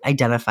have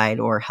identified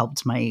or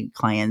helped my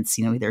clients,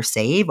 either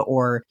save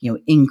or,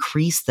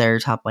 increase their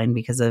top line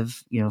because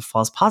of,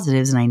 false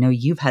positives. And I know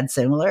you've had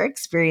similar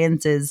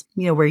experiences,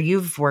 where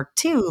you've worked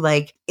too.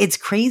 Like it's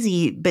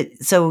crazy. But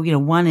so,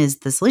 one is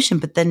the solution,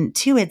 but then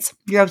two,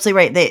 you're absolutely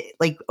right that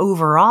like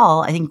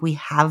overall, I think we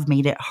have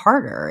made it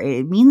harder.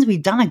 It means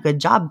we've done a good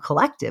job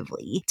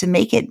collectively to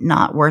make it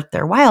not worth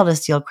their while to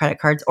steal credit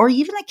cards or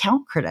even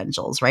account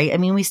credentials, right? I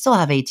mean, we still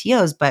have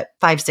ATOs, but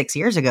 5-6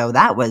 years ago,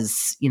 that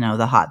was,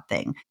 the hot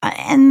thing.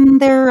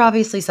 And there are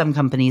obviously some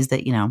companies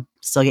that,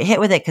 still get hit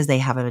with it because they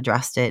haven't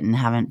addressed it and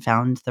haven't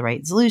found the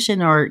right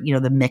solution or,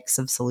 the mix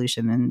of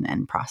solution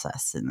and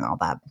process and all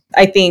that.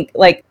 I think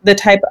like the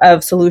type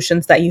of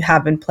solutions that you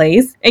have in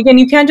place, again,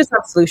 you can't just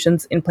have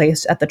solutions in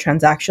place at the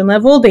transaction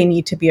level. They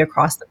need to be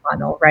across the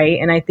funnel, right?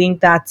 And I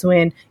think that's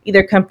when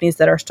either companies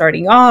that are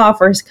starting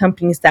off or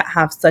companies that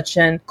have such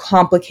a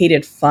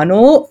complicated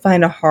funnel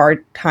find a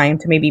hard time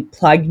to maybe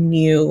plug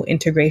new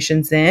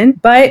integrations in.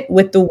 But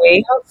with the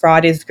way how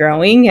fraud is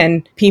growing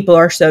and people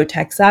are so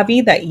tech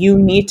savvy that you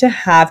need to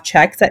have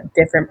checks at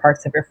different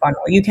parts of your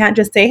funnel. You can't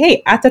just say,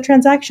 hey, at the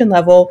transaction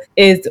level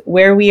is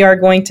where we are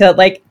going to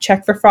like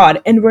check for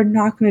fraud, and we're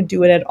not going to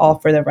do it at all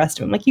for the rest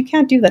of them. Like you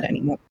can't do that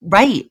anymore.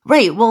 Right.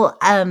 Well,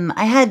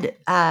 I had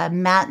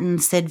Matt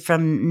and Sid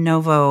from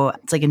Novo,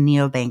 it's like a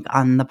neobank,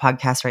 on the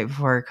podcast right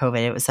before COVID.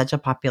 It was such a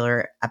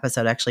popular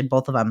episode, actually,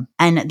 both of them.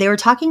 And they were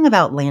talking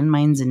about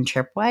landmines and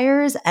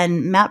tripwires.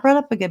 And Matt brought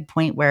up a good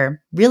point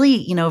where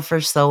really,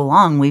 for so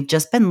long, we've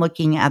just been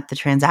looking at the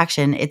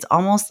transaction. It's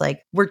almost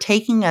like we're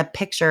taking a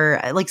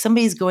picture, like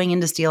somebody's going in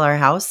to steal our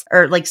house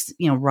or like,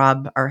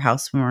 rob our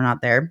house when we're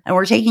not there. And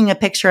we're taking a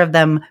picture of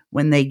them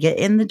when they get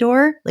in the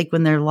door, like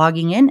when they're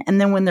logging in,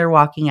 and then when they're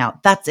walking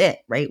out. That's it,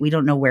 right? We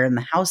don't know where in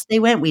the house they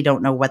went. We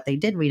don't know what they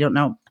did. We don't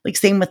know. Like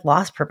same with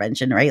loss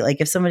prevention, right? Like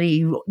if somebody,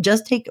 you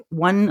just take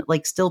one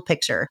like still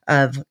picture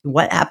of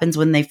what happens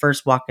when they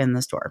first walk in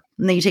the store.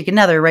 And then you take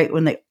another right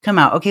when they come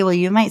out. Okay, well,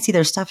 you might see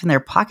their stuff in their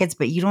pockets,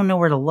 but you don't know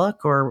where to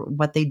look or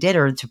what they did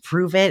or to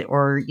prove it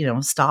or,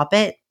 stop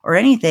it or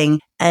anything.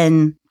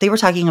 And they were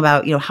talking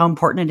about, how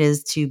important it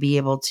is to be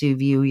able to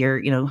view your,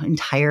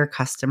 entire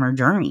customer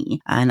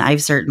journey. And I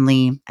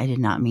did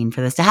not mean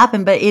for this to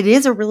happen, but it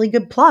is a really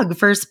good plug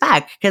for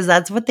Spec because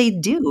that's what they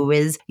do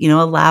is,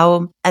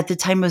 allow at the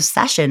time of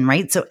session,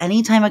 right? So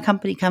anytime a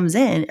company comes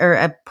in or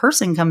a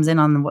person comes in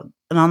on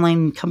an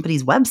online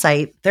company's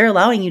website, they're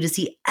allowing you to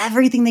see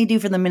everything they do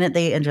from the minute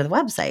they enter the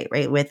website,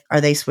 right?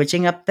 Are they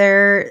switching up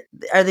are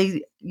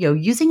they,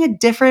 using a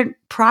different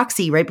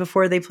proxy right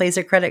before they place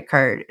a credit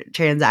card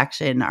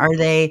transaction? Are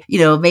they,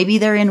 maybe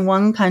they're in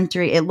one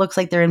country. It looks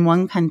like they're in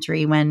one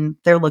country when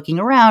they're looking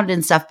around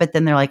and stuff, but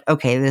then they're like,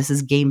 okay, this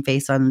is game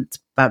face on, it's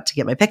about to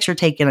get my picture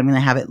taken. I'm going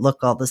to have it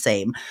look all the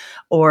same.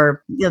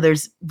 Or,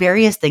 there's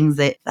various things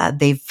that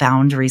they've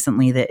found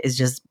recently that is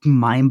just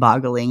mind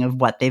boggling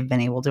of what they've been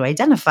able to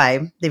identify.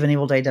 They've been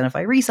able to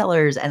identify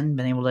resellers and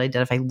been able to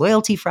identify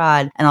loyalty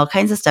fraud and all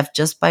kinds of stuff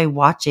just by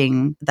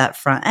watching that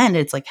front end.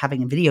 It's like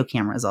having video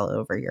cameras all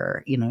over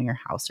your, your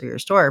house or your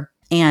store.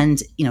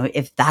 And,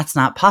 if that's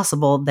not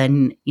possible,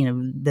 then,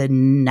 the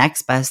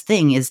next best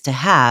thing is to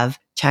have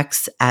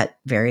checks at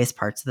various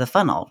parts of the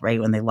funnel,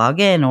 right? When they log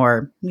in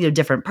or,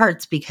 different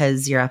parts,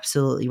 because you're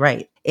absolutely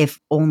right.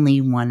 If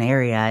only one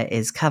area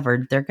is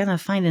covered, they're going to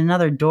find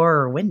another door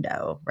or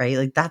window, right?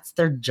 Like that's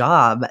their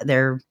job.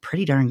 They're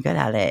pretty darn good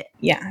at it.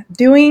 Yeah.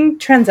 Doing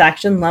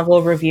transaction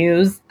level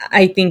reviews,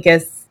 I think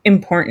is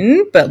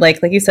important, but like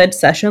you said,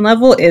 session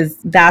level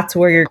that's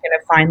where you're going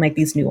to find like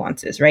these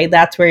nuances, right?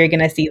 That's where you're going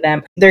to see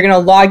them. They're going to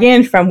log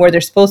in from where they're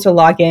supposed to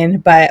log in,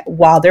 but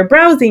while they're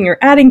browsing or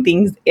adding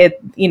things,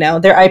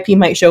 their IP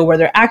might show where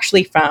they're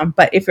actually from.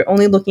 But if you're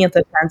only looking at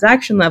the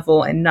transaction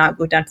level and not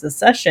go down to the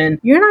session,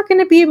 you're not going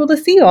to be able to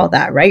see all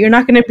that, right? You're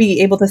not going to be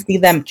able to see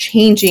them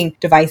changing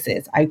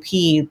devices,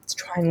 IP,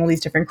 trying all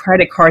these different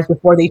credit cards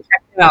before they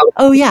check it out.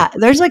 Oh yeah,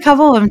 there's a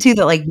couple of them too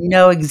that like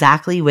know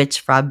exactly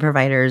which fraud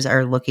providers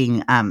are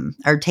looking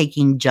are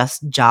taking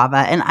just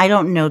Java, and I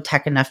don't know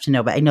tech enough to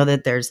know, but I know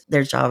that there's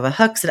Java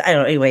hooks, and I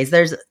don't know. Anyways,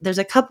 there's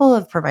a couple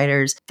of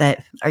providers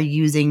that are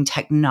using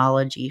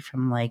technology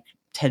from like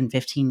 10,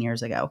 15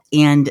 years ago.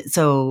 And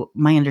so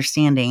my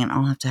understanding, and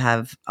I'll have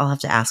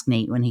to ask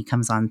Nate when he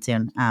comes on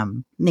soon.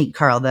 Nate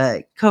Carl,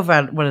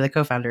 one of the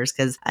co-founders,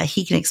 because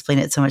he can explain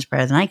it so much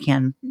better than I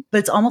can. But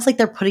it's almost like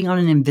they're putting on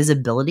an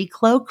invisibility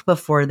cloak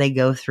before they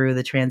go through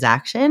the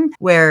transaction,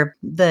 where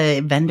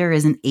the vendor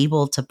isn't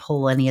able to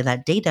pull any of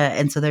that data.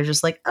 And so they're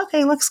just like,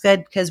 okay, looks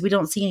good because we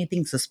don't see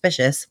anything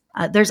suspicious.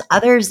 There's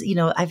others,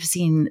 I've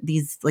seen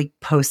these like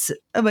posts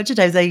a bunch of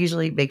times. I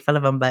usually make fun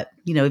of them, but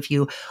if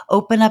you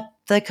open up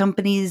the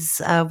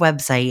company's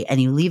website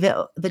and you leave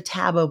the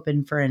tab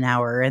open for an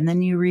hour and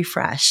then you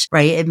refresh,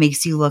 right? It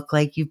makes you look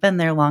like you've been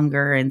there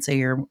longer, and so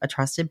you're a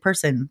trusted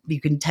person.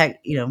 You can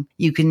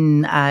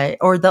I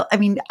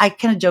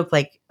kind of joke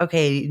like,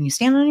 okay, you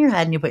stand on your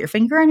head and you put your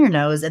finger on your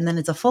nose, and then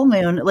it's a full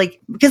moon,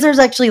 like, because there's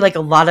actually like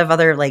a lot of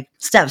other like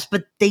steps,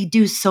 but they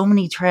do so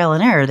many trial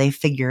and error, they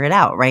figure it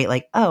out, right?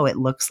 Like, oh, it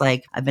looks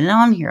like I've been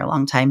on here a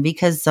long time,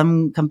 because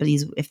some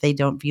companies, if they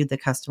don't view the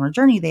customer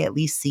journey, they at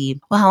least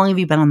see, well, how long have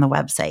you been on the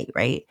website,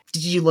 right?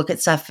 Did you look at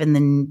stuff and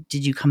then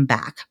did you come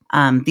back?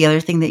 The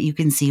other thing that you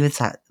can see with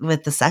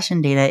the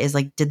session data is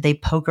like, did they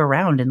poke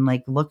around and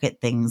like look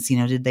at things?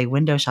 Did they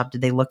window shop?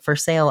 Did they look for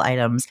sale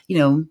items?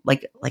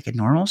 Like a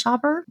normal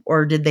shopper,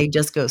 or did they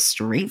just go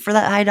straight for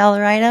that high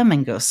dollar item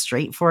and go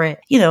straight for it?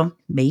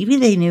 Maybe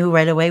they knew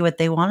right away what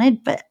they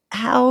wanted, but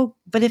how?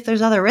 But if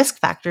there's other risk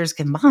factors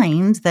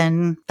combined,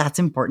 then that's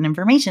important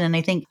information. And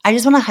I think I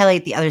just want to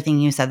highlight the other thing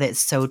you said that's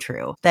so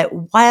true, that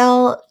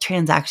while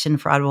transaction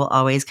fraud will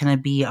always kind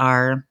of be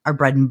our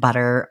bread and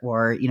butter,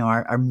 or,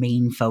 our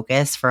main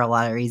focus for a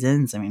lot of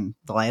reasons. I mean,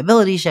 the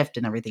liability shift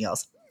and everything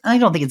else. And I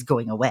don't think it's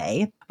going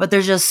away, but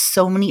there's just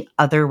so many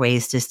other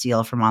ways to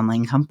steal from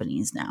online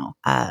companies now,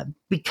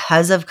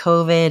 because of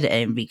COVID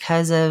and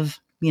because of,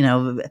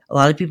 a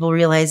lot of people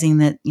realizing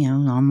that,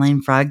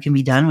 online fraud can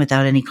be done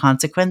without any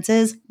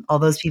consequences. All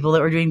those people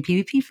that were doing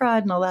PvP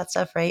fraud and all that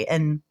stuff, right?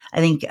 And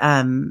I think,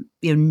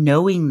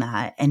 knowing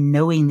that, and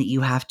knowing that you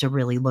have to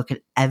really look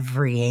at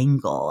every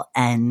angle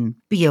and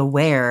be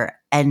aware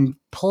and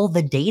pull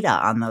the data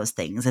on those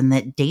things, and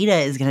that data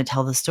is going to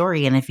tell the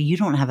story. And if you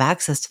don't have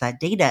access to that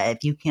data,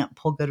 if you can't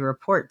pull good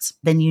reports,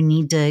 then you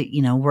need to,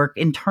 work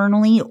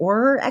internally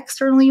or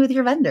externally with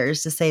your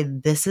vendors to say,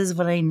 this is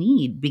what I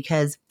need,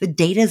 because the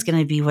data is going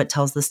to be what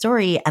tells the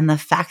story. And the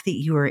fact that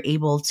you were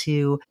able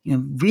to,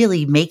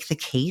 really make the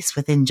case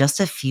within just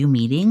a few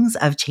meetings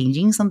of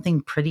changing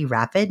something pretty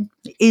rapid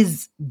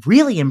is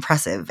really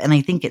impressive. And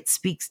I think it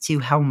speaks to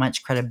how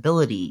much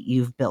credibility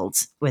you've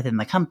built within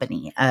the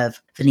company.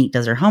 Of Vineet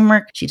does her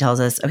homework. She tells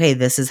us, okay,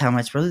 this is how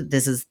much,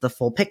 this is the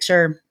full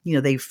picture.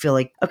 They feel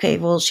like, okay,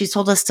 well, she's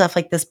told us stuff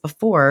like this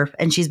before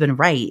and she's been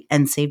right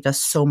and saved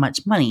us so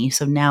much money.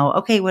 So now,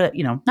 okay,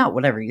 not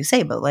whatever you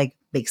say, but like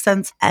makes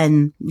sense.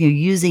 And you're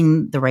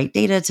using the right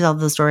data to tell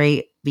the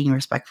story, being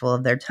respectful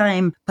of their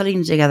time,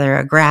 putting together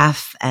a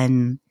graph.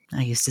 And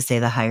I used to say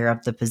the higher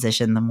up the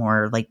position, the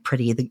more like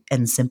pretty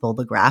and simple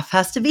the graph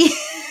has to be.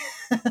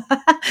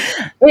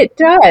 It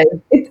does.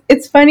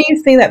 It's funny you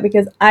say that,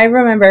 because I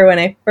remember when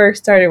I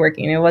first started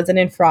working, it wasn't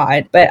in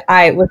fraud, but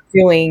I was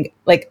doing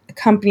like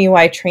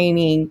company-wide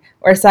training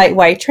or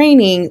site-wide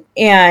training.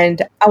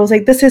 And I was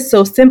like, this is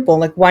so simple.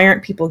 Like, why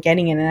aren't people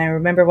getting it? And I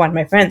remember one of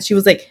my friends, she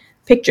was like,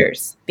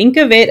 pictures. Think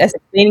of it as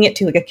explaining it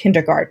to like a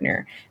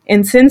kindergartner.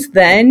 And since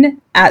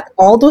then, at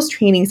all those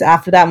trainings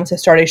after that, once I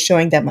started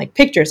showing them like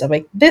pictures of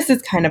like, this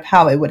is kind of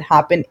how it would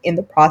happen in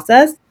the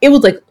process, it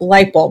was like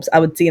light bulbs I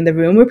would see in the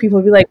room where people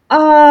would be like,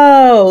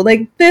 oh,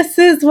 like this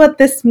is what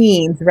this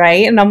means,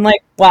 right? And I'm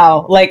like,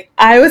 wow, like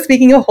I was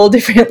speaking a whole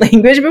different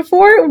language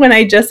before when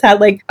I just had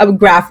like a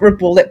graph or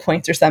bullet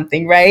points or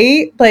something,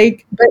 right?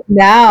 Like, but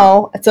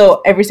now,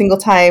 so every single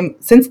time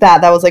since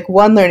that was like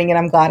one learning, and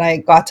I'm glad I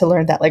got to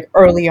learn that like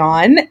early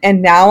on.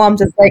 And now I'm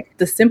just like,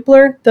 the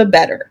simpler, the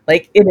better.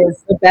 Like, it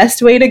is the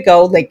best way to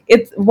go. Like,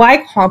 it's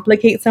why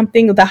complicate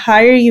something? The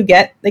higher you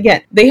get,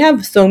 again, they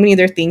have so many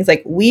other things.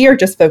 Like, we are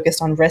just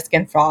focused on risk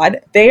and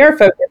fraud. They are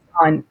focused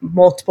on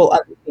multiple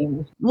other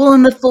things. Well,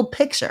 in the full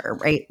picture,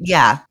 right?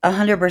 Yeah,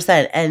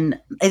 100%. And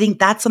I think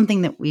that's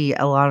something that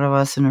a lot of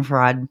us in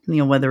fraud,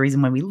 one of the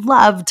reason why we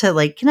love to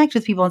like connect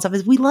with people and stuff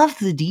is we love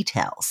the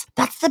details.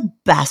 That's the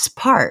best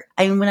part.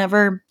 I mean,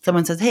 whenever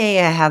someone says, hey,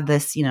 I have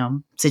this,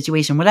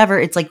 situation, whatever,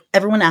 it's like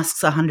everyone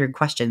asks 100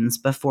 questions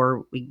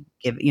before we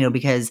give,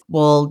 because,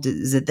 well,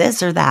 is it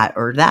this or that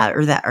or that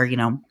or that or,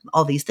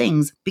 all these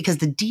things, because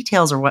the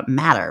details are what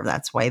matter.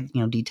 That's why,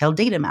 detailed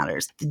data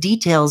matters. The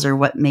details are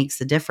what makes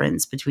the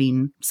difference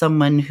between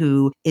someone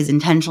who is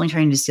intentionally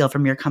trying to steal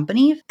from your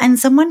company and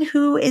someone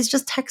who is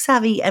just tech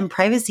savvy and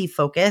privacy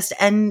focused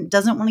and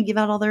doesn't want to give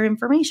out all their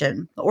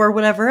information or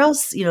whatever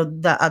else,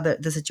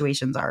 the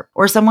situations are,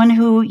 or someone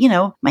who,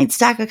 might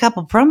stack a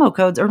couple promo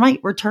codes or might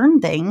return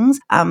things.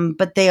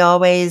 But they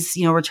always,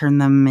 return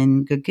them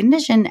in good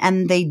condition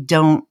and they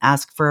don't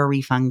ask for a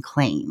refund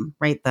claim,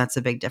 right? That's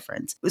a big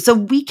difference. So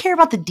we care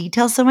about the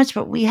details so much,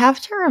 but we have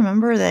to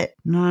remember that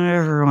not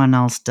everyone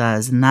else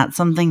does. And that's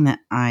something that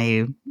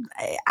I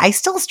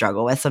still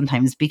struggle with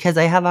sometimes because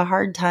I have a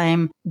hard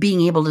time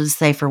being able to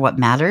decipher what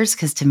matters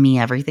because to me,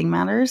 everything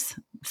matters.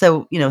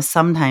 So,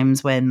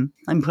 sometimes when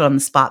I'm put on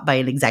the spot by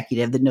an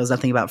executive that knows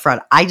nothing about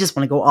fraud, I just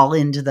want to go all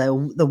into the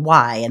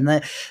why and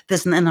the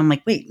this and then I'm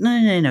like, wait,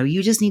 no.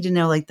 You just need to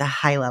know like the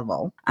high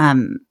level.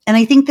 And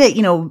I think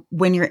that,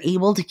 when you're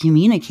able to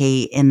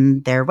communicate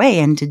in their way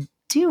and to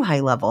do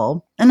high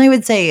level, and I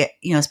would say,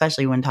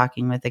 especially when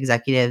talking with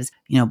executives,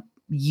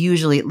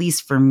 usually, at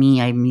least for me,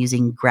 I'm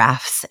using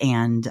graphs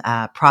and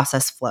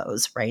process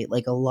flows, right?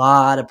 Like a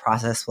lot of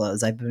process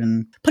flows. I've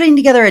been putting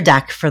together a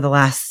deck for the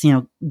last,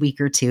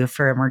 week or two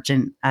for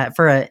a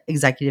for a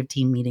executive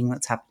team meeting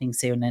that's happening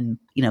soon. And,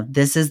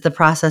 this is the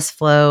process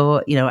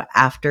flow,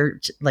 after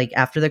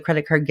the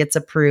credit card gets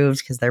approved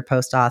because they're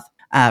post auth.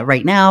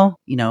 Right now,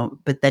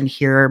 but then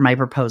here are my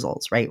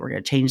proposals, right? We're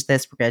going to change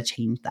this. We're going to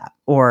change that.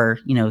 Or,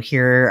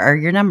 here are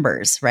your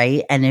numbers,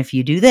 right? And if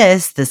you do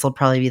this, this will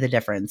probably be the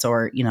difference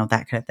or,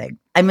 that kind of thing.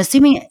 I'm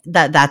assuming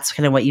that that's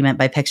kind of what you meant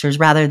by pictures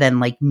rather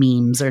than like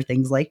memes or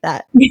things like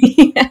that.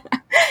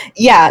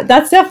 Yeah,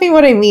 that's definitely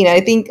what I mean.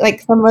 I think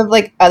like some of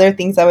like other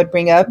things I would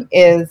bring up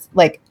is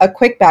like a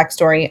quick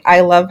backstory. I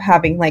love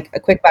having like a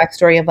quick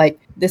backstory of like,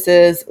 this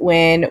is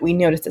when we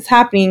noticed this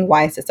happening.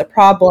 Why is this a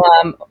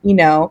problem?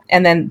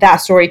 And then that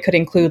story could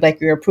include like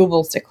your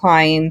approvals,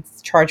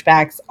 declines,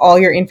 chargebacks, all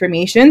your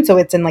information. So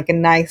it's in like a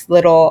nice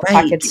little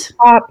package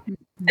top.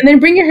 And then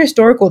bring your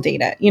historical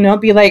data,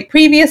 be like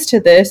previous to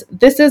this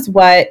is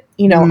what,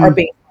 our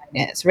baseline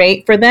is,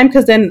 right? For them,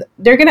 because then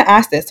they're going to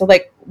ask this. So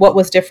like, what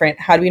was different?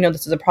 How do we know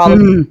this is a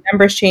problem?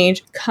 Numbers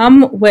change.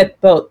 Come with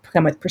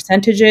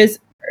percentages,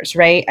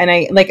 right? And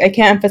I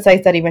can't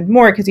emphasize that even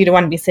more because you don't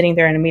want to be sitting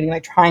there in a meeting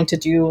like trying to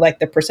do like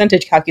the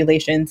percentage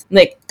calculations.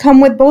 Like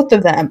come with both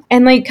of them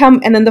and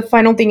and then the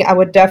final thing I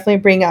would definitely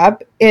bring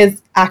up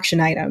is action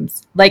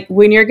items. Like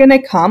when you're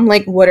gonna come,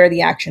 like what are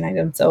the action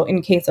items? So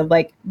in case of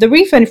like the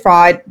refund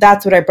fraud,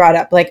 that's what I brought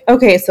up. Like,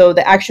 okay, so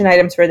the action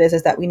items for this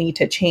is that we need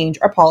to change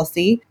our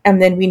policy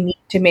and then we need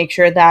to make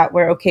sure that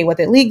we're okay with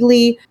it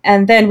legally.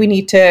 And then we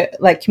need to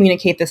like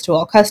communicate this to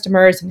all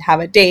customers and have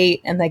a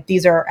date. And like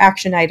these are our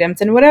action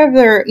items and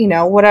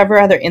whatever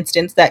other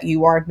instance that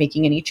you are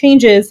making any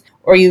changes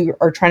or you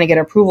are trying to get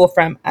approval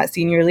from at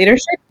senior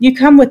leadership, you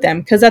come with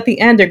them because at the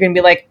end they're going to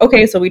be like,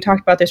 okay, so we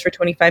talked about this for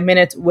 25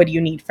 minutes. What do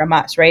you need from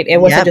us, right?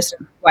 It wasn't just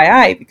an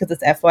FYI because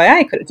it's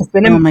FYI. Could have just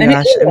been oh my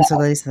gosh, I'm so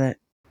glad you said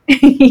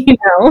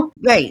that.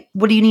 Right.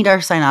 What do you need our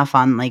sign off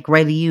on? Like,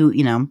 right to you,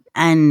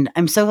 and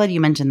I'm so glad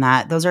you mentioned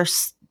that. Those are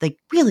like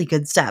really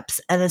good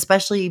steps. And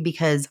especially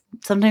because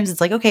sometimes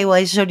it's like, okay, well,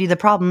 I showed you the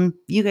problem.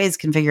 You guys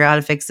can figure out how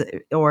to fix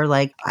it. Or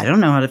like, I don't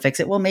know how to fix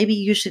it. Well, maybe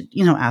you should,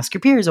 ask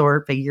your peers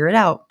or figure it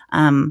out.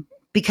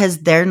 Because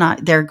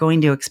they're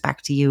going to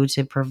expect you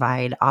to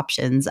provide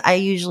options. I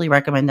usually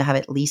recommend to have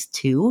at least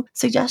 2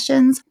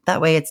 suggestions. That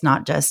way it's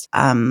not just,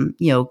 and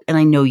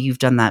I know you've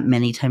done that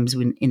many times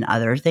in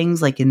other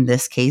things. Like in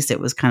this case, it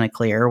was kind of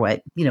clear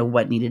what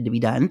needed to be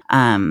done.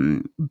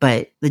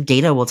 But the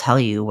data will tell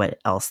you what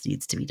else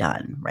needs to be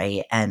done.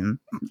 Right. And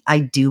I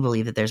do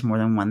believe that there's more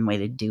than one way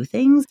to do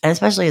things. And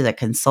especially as a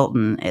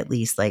consultant, at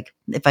least like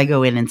if I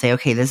go in and say,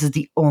 okay, this is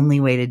the only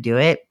way to do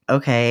it.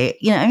 Okay.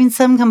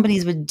 Some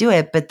companies would do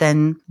it, but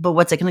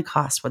what's it going to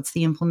cost? What's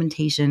the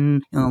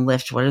implementation,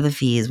 lift? What are the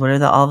fees? What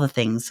are all the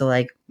things? So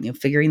like,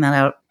 figuring that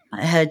out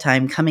ahead of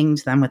time, coming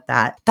to them with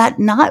that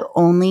not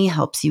only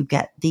helps you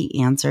get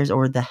the answers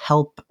or the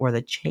help or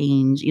the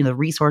change, the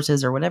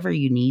resources or whatever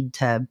you need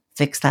to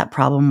fix that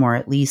problem or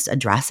at least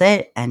address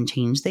it and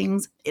change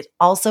things. It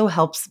also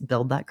helps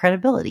build that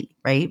credibility,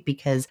 right?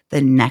 Because the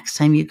next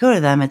time you go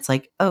to them, it's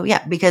like, oh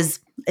yeah, because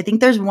I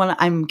think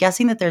I'm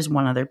guessing that there's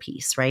one other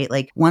piece, right?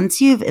 Like once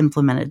you've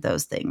implemented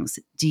those things,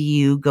 do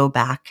you go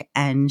back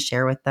and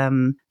share with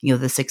them,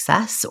 the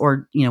success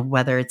or,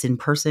 whether it's in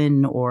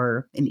person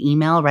or an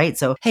email, right?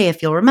 So, hey,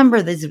 if you'll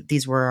remember,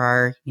 these were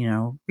our,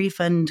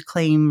 refund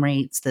claim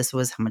rates. This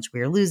was how much we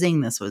were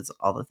losing. This was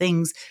all the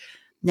things.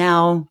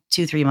 Now,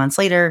 2-3 months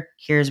later,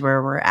 here's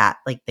where we're at.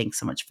 Like, thanks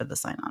so much for the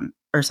sign on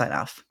or sign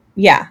off.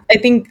 Yeah, I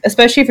think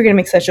especially if you're going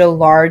to make such a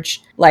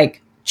large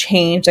like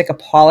change, like a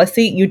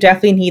policy, you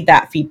definitely need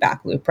that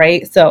feedback loop,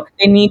 right? So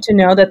they need to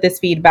know that this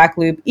feedback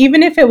loop,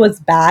 even if it was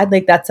bad,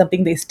 like that's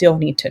something they still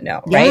need to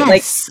know, right?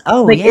 Yes.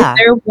 Oh, Like if yeah.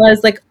 there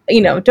was like,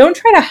 don't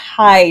try to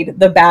hide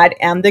the bad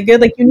and the good.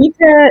 Like you need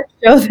to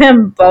show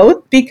them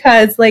both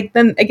because like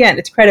then again,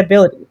 it's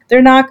credibility.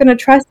 They're not going to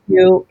trust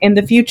you in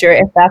the future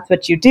if that's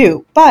what you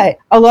do. But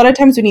a lot of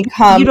times when you If you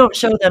come, don't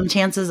show them,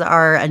 chances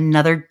are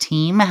another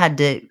team had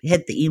to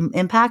hit the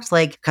impact.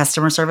 Like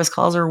customer service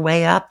calls are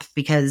way up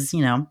because,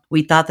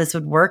 we thought this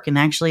would work and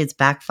actually it's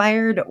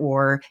backfired,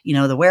 or,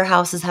 the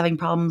warehouse is having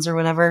problems or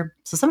whatever.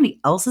 So somebody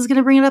else is going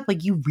to bring it up.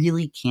 Like you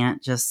really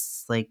can't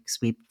just like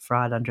sweep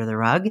fraud under the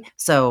rug.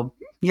 So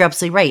you're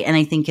absolutely right. And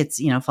I think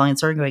it's, falling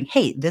sword going,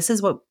 hey, this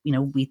is what,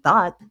 we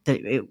thought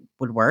that it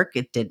would work.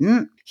 It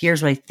didn't.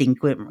 Here's what I think,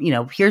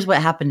 here's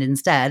what happened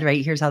instead,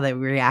 right? Here's how they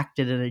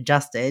reacted and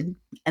adjusted.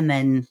 And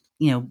then,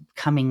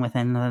 coming with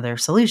another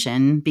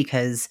solution,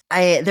 because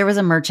there was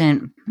a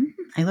merchant,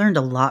 I learned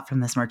a lot from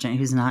this merchant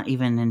who's not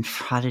even in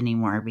fraud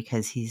anymore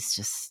because he's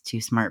just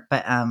too smart.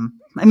 But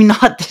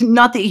not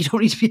that you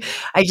don't need to be.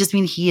 I just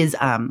mean he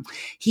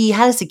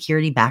had a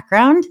security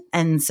background,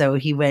 and so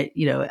he went,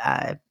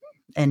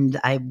 and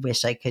I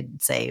wish I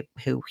could say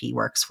who he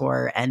works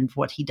for and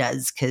what he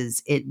does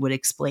because it would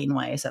explain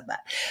why I said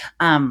that.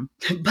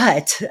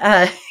 But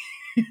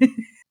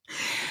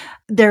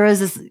there was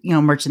this,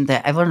 merchant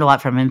that I've learned a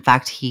lot from. In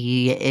fact,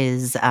 he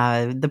is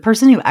the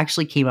person who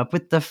actually came up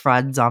with the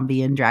fraud,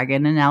 zombie, and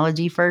dragon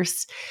analogy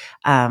first,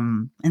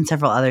 and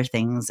several other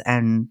things.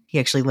 And he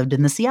actually lived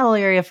in the Seattle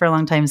area for a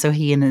long time. So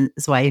he and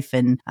his wife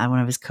and one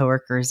of his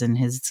coworkers and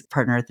his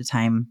partner at the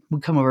time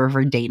would come over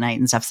for date night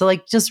and stuff. So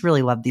like, just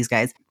really loved these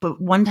guys.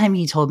 But one time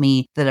he told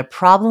me that a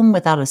problem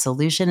without a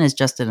solution is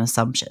just an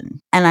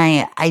assumption. And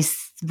I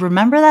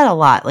remember that a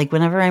lot. Like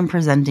whenever I'm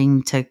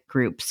presenting to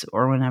groups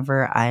or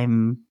whenever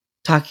I'm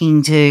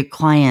talking to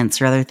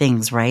clients or other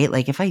things, right?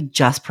 Like if I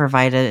just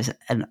provided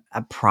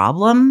a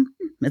problem,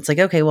 it's like,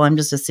 okay, well, I'm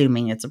just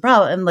assuming it's a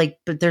problem. And like,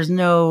 but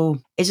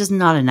it's just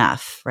not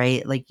enough,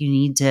 right? Like you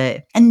need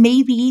to, and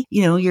maybe,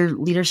 your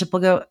leadership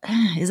will go,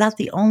 is that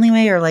the only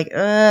way? Or like,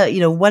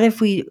 what if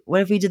we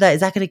did that?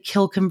 Is that going to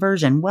kill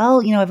conversion?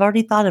 Well, I've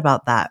already thought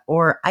about that.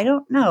 Or I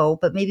don't know,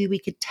 but maybe we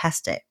could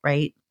test it,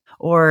 right?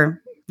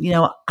 Or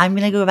I'm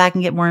going to go back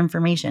and get more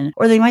information.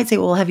 Or they might say,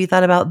 well, have you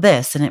thought about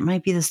this? And it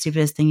might be the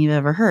stupidest thing you've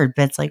ever heard.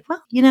 But it's like,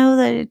 well,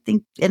 I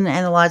think, and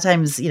a lot of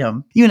times, you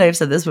and I have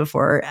said this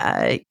before,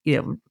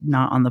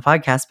 not on the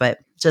podcast, but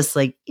just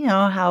like,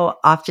 how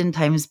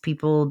oftentimes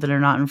people that are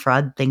not in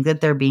fraud think that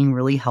they're being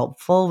really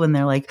helpful when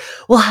they're like,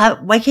 well,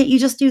 why can't you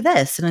just do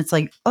this? And it's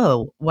like,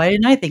 oh, why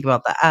didn't I think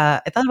about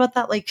that? I thought about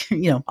that. Like,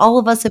 all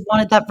of us have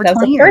wanted that for that was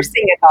 20 the years. first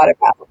thing I thought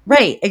about.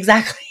 Right.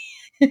 Exactly.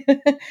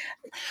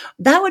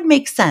 That would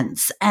make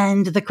sense.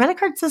 And the credit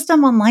card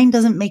system online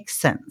doesn't make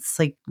sense.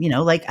 Like,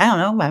 like, I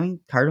don't know, I mean,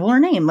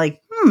 cardholder name,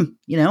 like,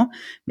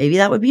 maybe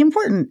that would be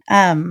important.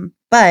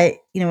 But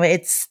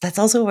that's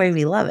also why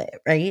we love it,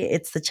 right?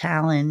 It's the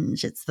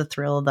challenge. It's the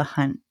thrill of the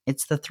hunt.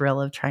 It's the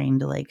thrill of trying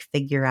to like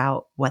figure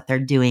out what they're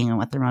doing and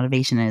what their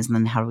motivation is. And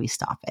then how do we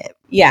stop it?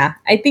 Yeah.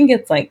 I think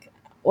it's like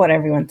what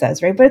everyone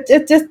says, right? But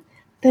it's just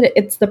that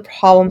it's the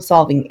problem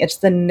solving. It's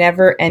the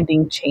never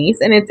ending chase.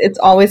 And it's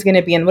always going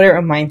to be, and what it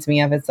reminds me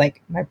of is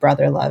like my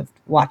brother loved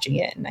watching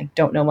it. And I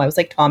don't know why. It was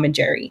like Tom and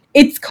Jerry.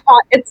 It's Tom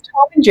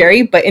and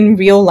Jerry, but in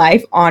real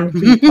life on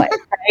replay,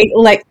 right?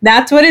 Like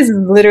that's what is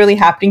literally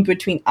happening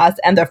between us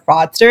and the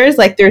fraudsters.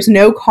 Like there's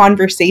no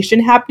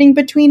conversation happening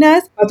between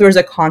us, but there's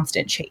a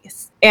constant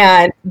chase.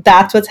 And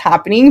that's what's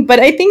happening. But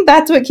I think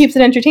that's what keeps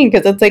it entertaining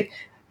because it's like,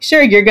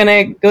 sure, you're going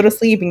to go to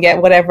sleep and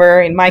get whatever.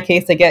 In my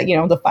case, I get,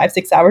 the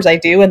 5-6 hours I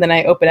do. And then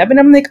I open up and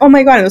I'm like, oh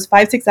my God, in those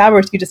 5-6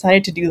 hours, you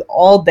decided to do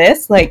all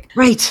this. Like,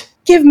 right.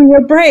 Give me a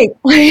break.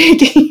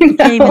 Like, you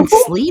can't even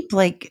sleep.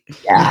 Like,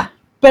 yeah.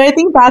 But I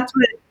think that's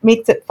what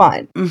makes it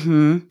fun.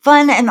 Mm-hmm.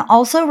 Fun and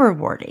also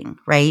rewarding,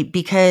 right?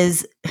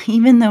 Because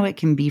even though it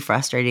can be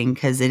frustrating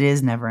because it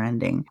is never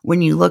ending,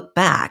 when you look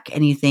back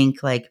and you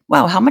think like,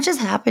 wow, how much has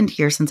happened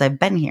here since I've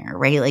been here,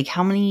 right? Like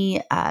how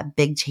many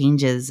big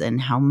changes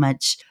and how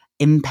much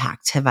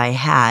impact have I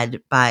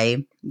had by,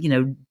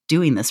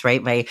 doing this,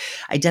 right? By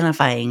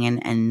identifying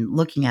and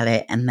looking at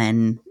it and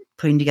then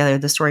putting together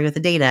the story with the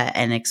data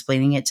and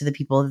explaining it to the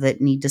people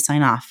that need to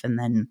sign off and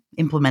then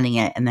implementing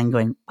it and then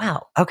going,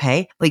 wow,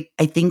 okay. Like,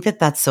 I think that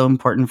that's so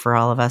important for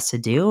all of us to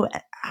do.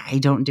 I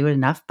don't do it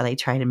enough, but I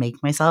try to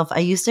make myself. I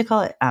used to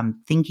call it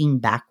thinking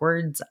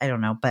backwards. I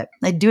don't know, but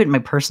I do it in my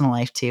personal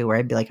life too, where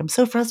I'd be like, I'm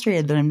so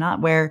frustrated that I'm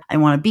not where I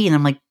want to be. And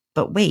I'm like,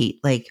 but wait,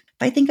 like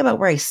if I think about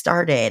where I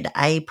started,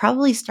 I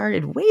probably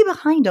started way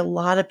behind a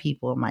lot of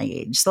people my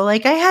age. So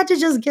like I had to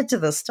just get to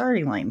the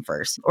starting line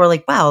first. Or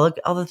like, wow, look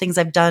all the things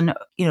I've done,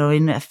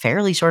 in a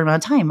fairly short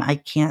amount of time. I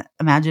can't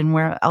imagine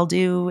where I'll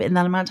do in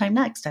that amount of time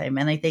next time.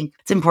 And I think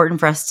it's important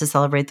for us to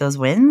celebrate those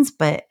wins.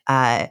 But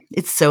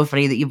it's so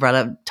funny that you brought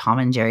up Tom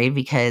and Jerry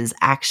because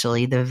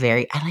actually and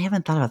I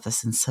haven't thought about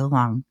this in so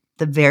long.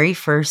 the very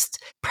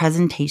first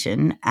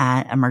presentation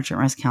at a Merchant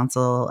Risk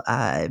Council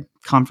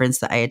conference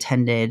that I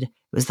attended. It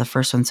was the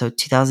first one, so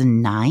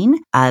 2009.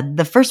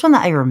 The first one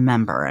that I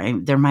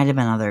remember, there might have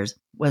been others,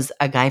 was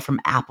a guy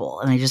from Apple.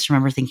 And I just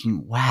remember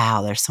thinking,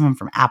 wow, there's someone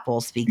from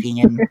Apple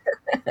speaking, and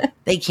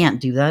they can't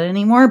do that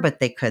anymore, but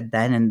they could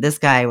then. And this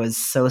guy was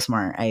so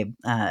smart. When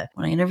I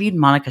interviewed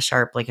Monica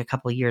Sharp like a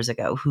couple of years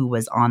ago, who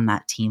was on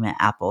that team at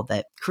Apple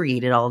that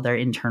created all their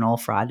internal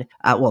fraud,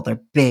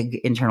 their big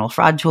internal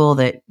fraud tool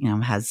that,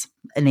 has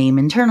a name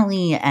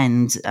internally.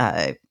 And,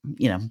 I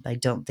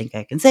don't think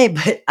I can say,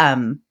 but,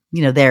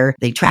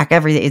 they track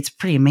everything. It's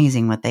pretty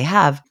amazing what they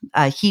have.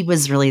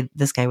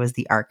 This guy was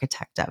the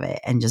architect of it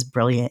and just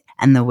brilliant.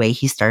 And the way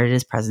he started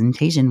his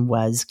presentation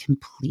was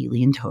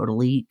completely and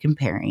totally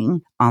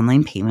comparing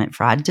online payment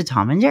fraud to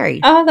Tom and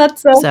Jerry. Oh,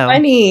 that's so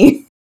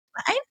funny.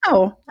 I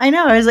know.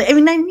 I was like,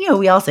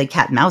 we all say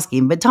cat and mouse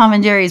game, but Tom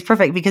and Jerry is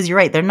perfect because you're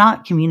right. They're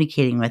not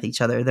communicating with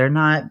each other.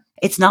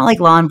 It's not like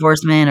law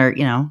enforcement or.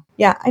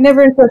 Yeah, I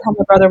never understood how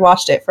my brother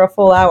watched it for a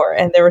full hour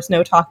and there was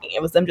no talking.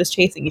 It was them just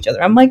chasing each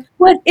other. I'm like,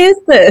 what is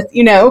this?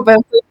 But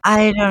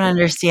I don't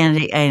understand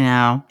it. I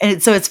know.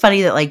 And so it's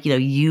funny that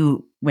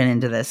you went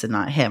into this and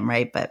not him,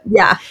 right? But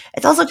yeah,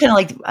 it's also kind of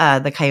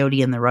like the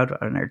Coyote and the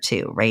Roadrunner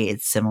too, right?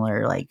 It's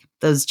similar, like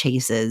those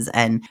chases,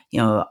 and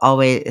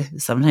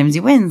always sometimes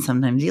you win,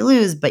 sometimes you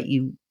lose, but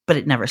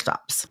it never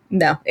stops.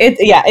 No,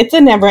 it's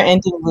a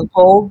never-ending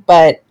loophole.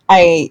 But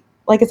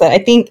like I said,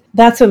 I think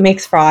that's what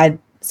makes fraud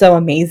so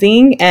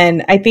amazing.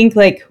 And I think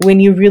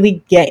when you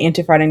really get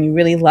into fraud and you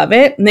really love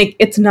it,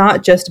 it's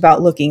not just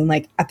about looking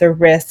at the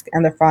risk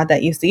and the fraud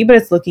that you see, but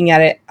it's looking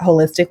at it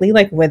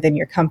holistically, within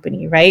your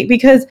company, right?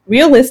 Because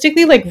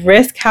realistically,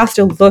 risk has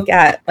to look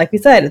at, like we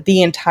said,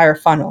 the entire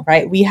funnel,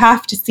 right? We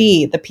have to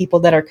see the people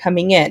that are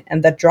coming in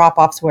and the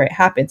drop-offs where it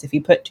happens. If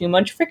you put too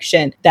much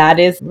friction, that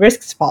is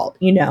risk's fault.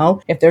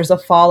 If there's a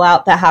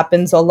fallout that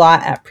happens a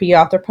lot at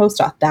pre-auth or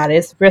post-auth, that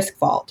is risk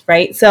fault,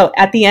 right? So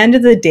at the end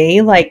of the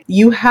day,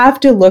 you have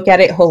to look at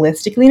it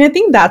holistically. And I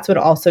think that's what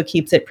also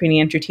keeps it pretty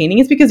entertaining,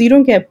 is because you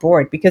don't get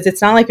bored, because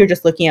it's not like you're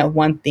just looking at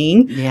one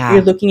thing. Yeah.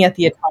 You're looking at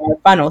the entire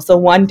funnel. So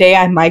one day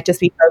I might just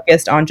be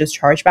focused on just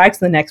chargebacks.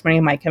 The next morning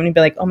I might come and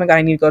be like, oh my God,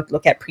 I need to go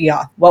look at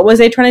pre-auth. What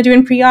was I trying to do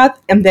in pre-auth?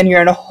 And then you're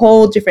in a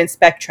whole different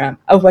spectrum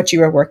of what you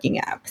were working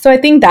at. So I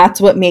think that's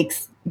what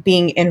makes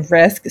being in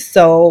risk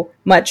so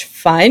much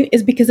fun,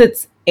 is because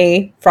it's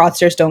A,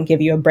 fraudsters don't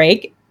give you a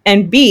break,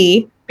 and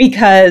B,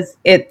 because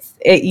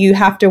you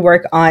have to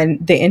work on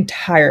the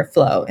entire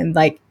flow. And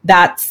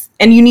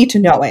and you need to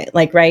know it,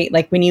 right?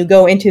 When you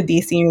go into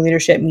these senior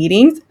leadership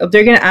meetings,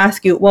 they're going to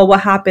ask you, well,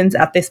 what happens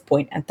at this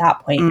point, at that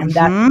point? Mm-hmm. And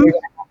that's where you're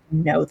going to have to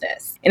know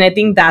this. And I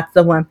think that's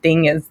the one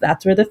thing, is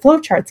that's where the flow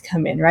charts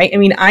come in, right?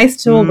 I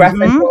still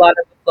reference a lot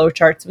of the flow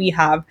charts we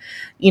have,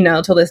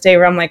 till this day,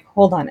 where I'm like,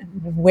 hold on,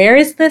 where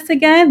is this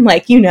again?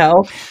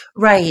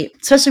 Right.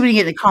 Especially when you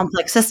get into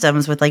complex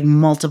systems with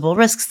multiple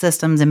risk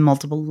systems and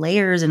multiple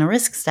layers in a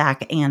risk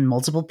stack and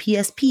multiple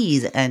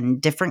PSPs,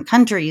 and different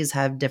countries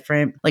have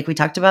different, like we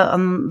talked about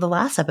on the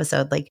last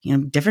episode,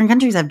 different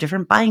countries have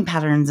different buying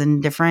patterns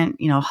and different,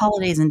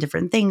 holidays and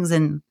different things.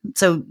 And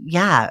so,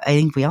 yeah, I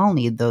think we all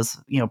need those,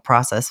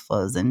 process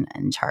flows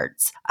and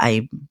charts.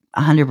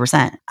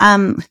 100%.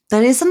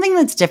 That is something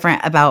that's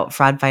different about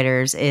fraud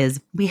fighters,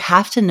 is we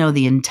have to know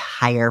the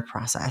entire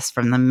process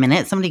from the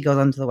minute somebody goes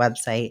onto the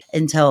website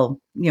until,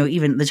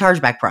 even the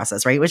chargeback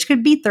process, right? Which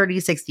could be 30,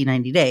 60,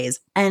 90 days.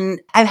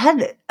 And I've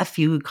had a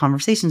few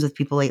conversations with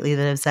people lately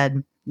that have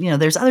said,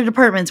 there's other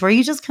departments where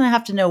you just kind of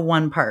have to know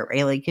one part,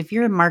 right? If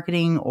you're in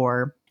marketing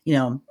or,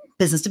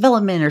 business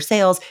development or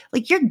sales,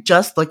 you're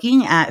just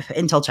looking at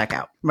until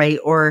checkout, right?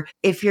 Or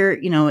if you're,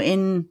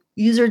 in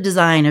user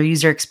design or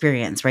user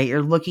experience, right?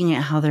 You're looking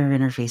at how they're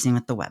interfacing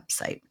with the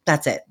website.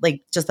 That's it.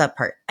 Just that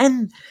part.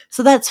 And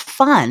so that's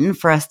fun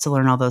for us to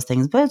learn all those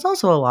things, but it's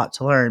also a lot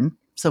to learn.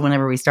 So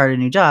whenever we start a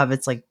new job,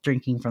 it's like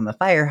drinking from the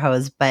fire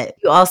hose. But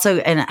you also,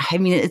 and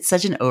it's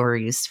such an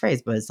overused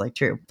phrase, but it's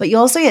true. But you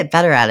also get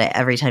better at it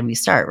every time you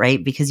start,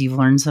 right? Because you've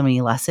learned so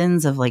many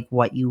lessons of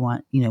what you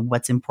want,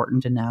 what's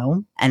important to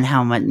know, and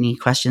how many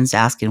questions to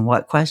ask and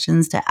what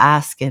questions to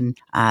ask. And,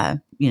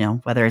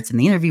 whether it's in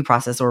the interview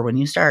process or when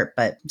you start,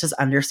 but just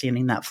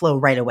understanding that flow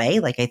right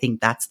away. I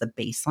think that's the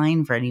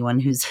baseline for anyone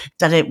who's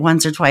done it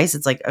once or twice.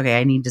 It's okay,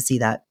 I need to see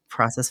that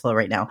process flow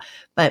right now.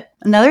 But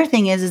another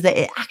thing is that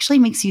it actually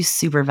makes you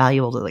super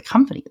valuable to the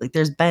company.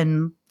 There's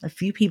been a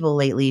few people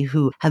lately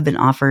who have been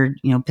offered,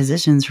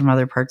 positions from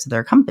other parts of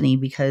their company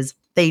because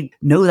they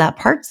know that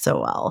part so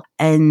well.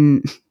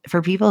 And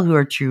for people who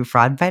are true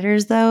fraud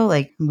fighters, though,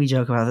 we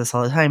joke about this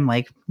all the time,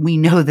 we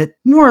know that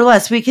more or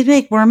less we could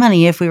make more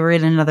money if we were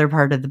in another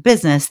part of the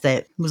business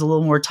that was a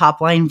little more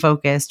top line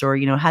focused, or,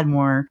 had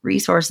more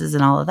resources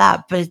and all of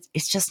that. But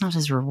it's just not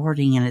as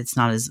rewarding, and it's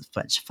not as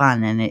much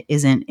fun, and it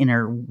isn't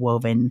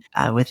interwoven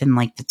within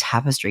the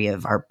tapestry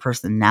of our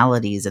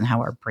personalities and how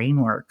our brain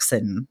works.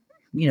 And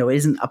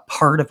isn't a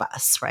part of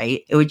us,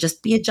 right? It would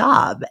just be a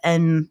job.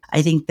 And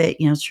I think that,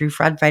 true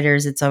fraud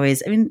fighters, it's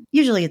always,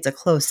 usually it's a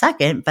close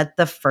second, but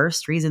the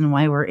first reason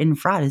why we're in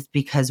fraud is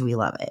because we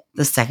love it.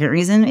 The second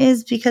reason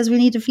is because we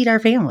need to feed our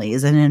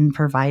families and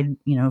provide,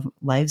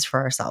 lives for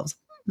ourselves.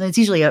 It's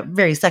usually a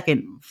very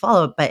second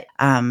follow-up, but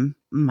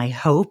my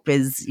hope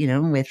is,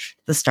 with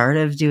the start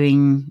of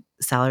doing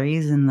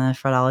salaries in the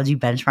fraudology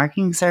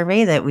benchmarking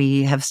survey, that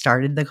we have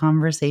started the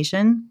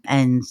conversation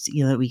and,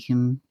 that we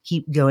can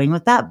keep going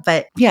with that.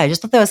 But yeah, I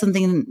just thought that was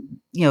something,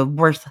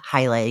 worth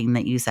highlighting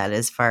that you said,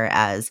 as far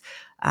as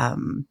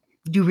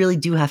you really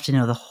do have to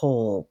know the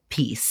whole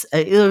piece,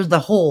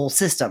 the whole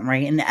system,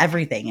 right? And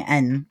everything.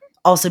 And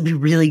also be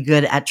really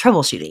good at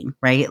troubleshooting,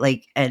 right?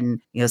 Like, and,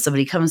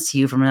 somebody comes to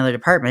you from another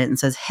department and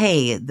says,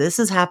 hey, this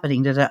is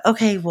happening.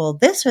 Okay, well,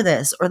 this or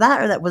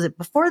that, was it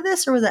before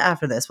this or was it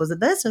after this? Was it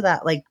this or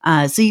that? Like,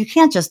 so you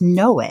can't just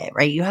know it,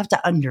 right? You have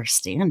to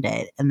understand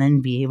it and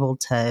then be able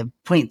to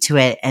point to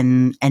it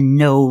and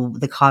know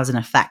the cause and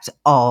effect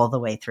all the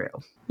way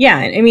through. Yeah,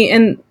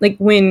 and like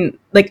when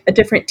like a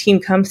different team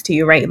comes to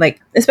you, right? Like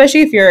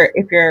especially if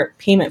your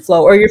payment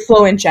flow or your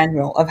flow in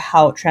general of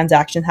how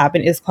transactions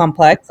happen is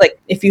complex. Like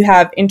if you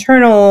have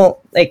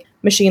internal like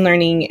machine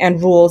learning and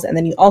rules, and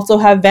then you also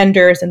have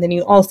vendors, and then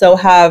you also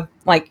have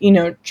like,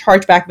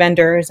 chargeback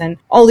vendors and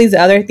all these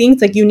other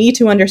things, like you need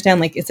to understand,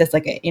 like, is this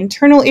like an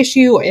internal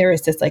issue or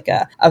is this like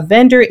a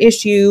vendor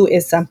issue?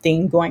 Is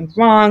something going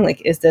wrong?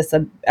 Like, is this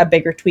a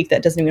bigger tweak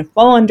that doesn't even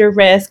fall under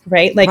risk,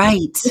 right? Like, right.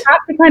 You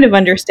have to kind of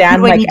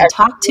understand. Who do I need to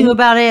talk to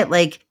about it?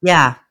 Like,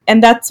 yeah.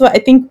 And that's what I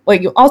think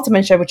what you also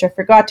mentioned, which I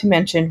forgot to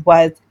mention,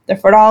 was the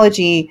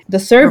fraudology, the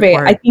survey,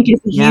 report. I think is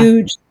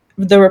huge.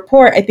 The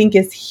report, I think,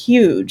 is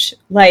huge,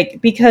 like,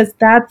 because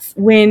that's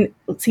when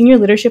senior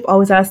leadership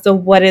always asks, so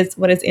what is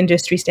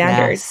industry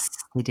standard? Yes,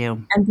 we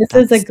do. And this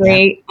is a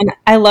great, and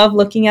I love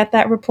looking at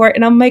that report,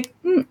 and I'm like,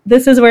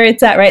 this is where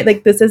it's at, right?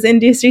 Like, this is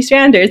industry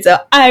standard. So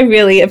I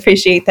really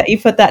appreciate that you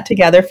put that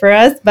together for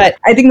us. But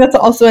I think that's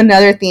also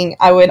another thing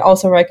I would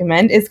also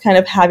recommend is kind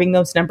of having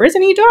those numbers.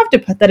 And you don't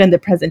have to put that in the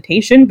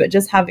presentation, but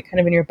just have it kind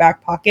of in your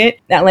back pocket,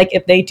 that like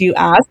if they do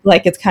ask,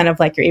 like it's kind of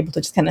like you're able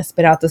to just kind of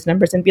spit out those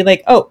numbers and be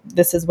like, oh,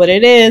 this is what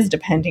it is,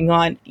 depending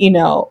on,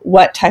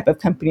 what type of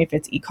company, if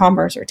it's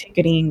e-commerce or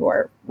ticketing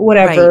or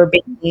whatever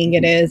banking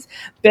it is.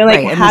 But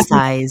like and the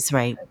size,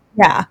 right?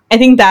 Yeah, I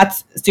think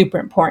that's super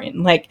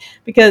important. Like,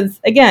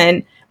 because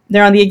again,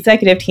 they're on the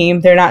executive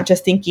team. They're not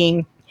just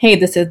thinking, hey,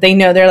 they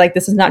know, they're like,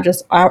 this is not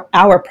just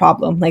our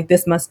problem. Like,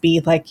 this must be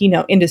like,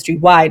 industry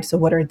wide. So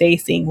what are they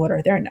seeing? What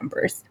are their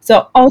numbers?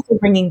 So also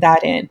bringing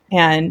that in.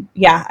 And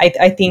yeah,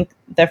 I think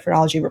the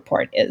fraudology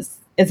report is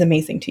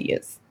amazing to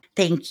use.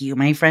 Thank you,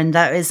 my friend.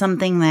 That is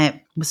something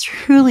that was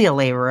truly a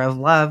labor of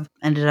love.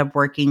 Ended up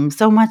working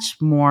so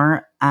much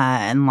more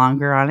and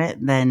longer on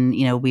it than,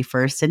 we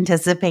first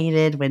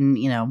anticipated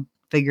when,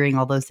 figuring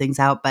all those things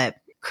out, but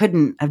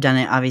couldn't have done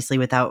it obviously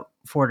without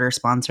Forder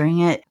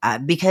sponsoring it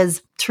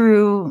because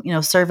true,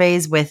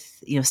 surveys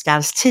with,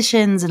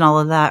 statisticians and all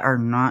of that are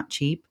not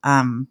cheap.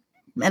 And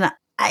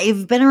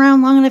I've been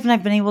around long enough and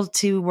I've been able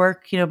to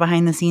work,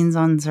 behind the scenes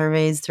on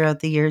surveys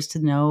throughout the years to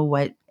know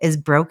what is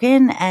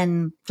broken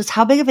and just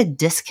how big of a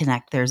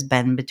disconnect there's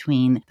been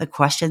between the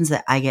questions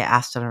that I get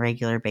asked on a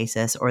regular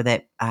basis or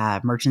that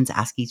merchants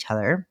ask each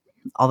other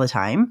all the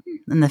time.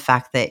 And the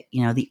fact that,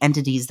 the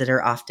entities that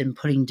are often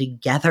putting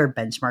together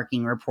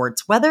benchmarking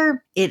reports,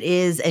 whether it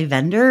is a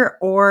vendor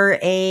or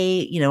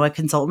a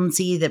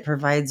consultancy that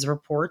provides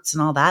reports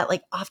and all that,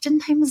 like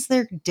oftentimes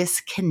they're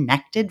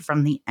disconnected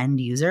from the end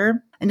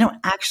user and don't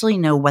actually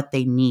know what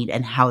they need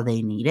and how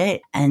they need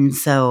it. And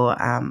so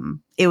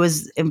it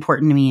was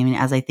important to me.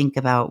 As I think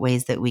about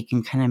ways that we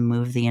can kind of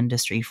move the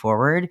industry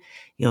forward,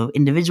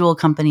 individual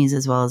companies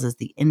as well as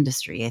the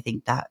industry, I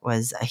think that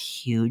was a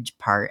huge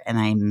part.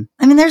 And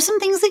there's some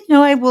things that,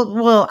 I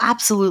will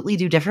absolutely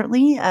do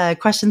differently.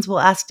 Questions we'll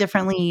ask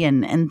differently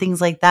and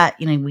things like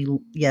that. You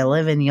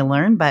live and you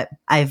learn, but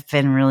I've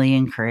been really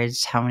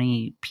encouraged how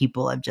many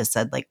people have just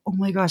said like, oh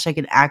my gosh, I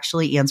can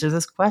actually answer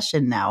this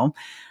question now.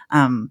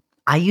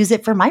 I use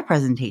it for my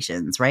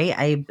presentations, right?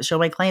 I show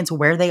my clients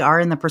where they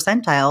are in the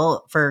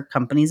percentile for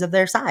companies of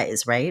their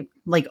size, right?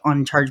 Like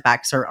on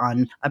chargebacks or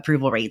on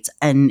approval rates.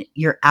 And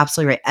you're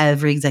absolutely right.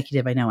 Every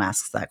executive I know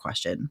asks that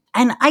question.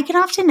 And I can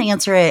often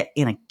answer it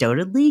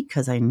anecdotally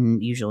because I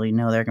usually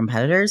know their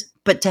competitors.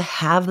 But to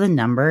have the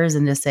numbers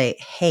and to say,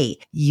 hey,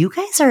 you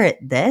guys are at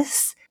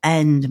this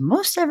and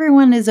most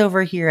everyone is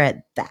over here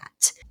at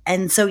that.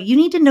 And so you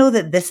need to know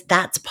that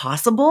that's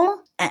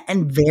possible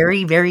and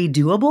very, very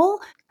doable.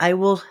 I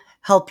will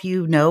help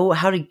you know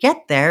how to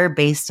get there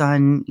based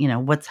on,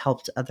 what's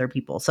helped other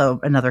people. So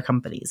and other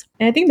companies.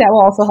 And I think that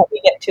will also help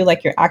you get to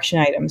like your action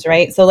items,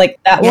 right? So like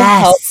that will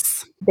help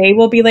They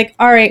will be like,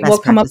 all right, we'll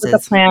Best come up with a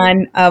practices.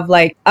 plan of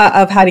like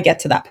of how to get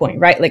to that point,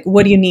 right? Like,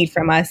 what do you need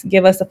from us?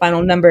 Give us the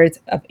final numbers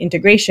of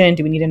integration.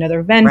 Do we need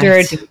another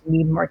vendor? Do Right. we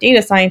need more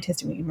data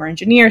scientists? Do we need more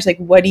engineers? Like,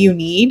 what do you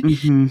need?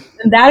 Mm-hmm.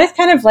 And that is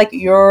kind of like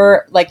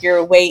your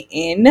way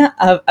in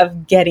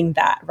of getting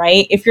that,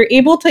 right? If you're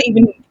able to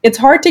even, it's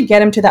hard to get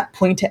them to that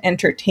point to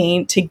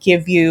entertain, to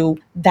give you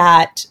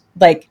that,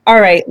 like, all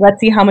right, let's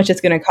see how much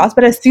it's going to cost.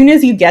 But as soon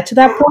as you get to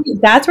that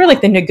point, that's where like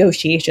the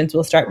negotiations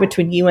will start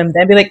between you and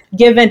them. Be like,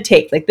 give and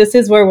take. Like, this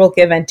is where we'll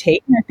give and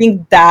take. And I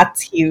think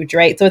that's huge,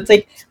 right? So it's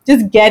like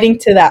just getting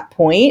to that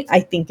point,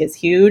 I think is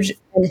huge.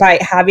 And by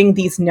having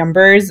these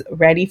numbers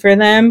ready for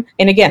them,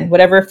 and again,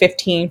 whatever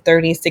 15,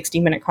 30,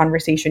 60-minute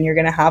conversation you're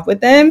going to have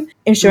with them,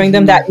 and showing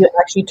them that Mm-hmm. you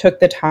actually took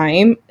the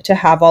time to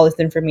have all this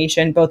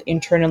information, both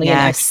internally and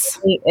Yes.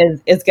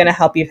 externally, is going to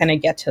help you kind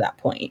of get to that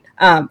point.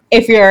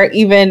 If you're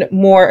even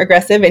more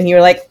aggressive and you're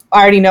like,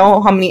 I already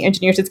know how many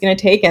engineers it's going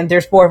to take, and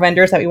there's 4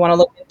 vendors that we want to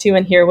look into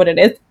and hear what it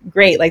is,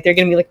 great. Like, they're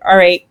going to be like, all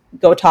right,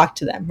 go talk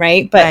to them,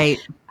 right? But Right.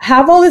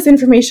 have all this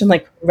information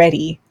like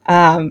ready,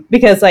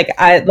 because like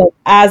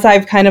as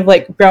I've kind of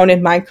like grown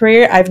in my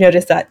career, I've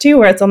noticed that too,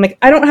 where it's, I'm like,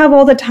 I don't have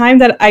all the time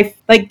that I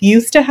like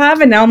used to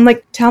have, and now I'm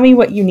like, tell me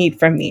what you need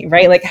from me,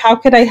 right? Like, how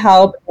could I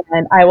help?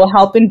 And I will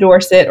help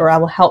endorse it, or I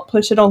will help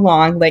push it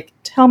along. Like,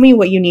 tell me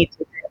what you need to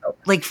do.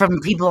 Like from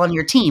people on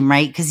your team,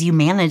 right? Because you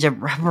manage a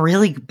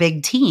really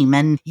big team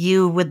and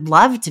you would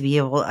love to be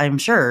able, I'm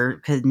sure,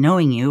 because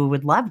knowing you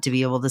would love to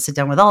be able to sit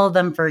down with all of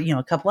them for,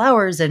 a couple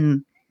hours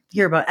and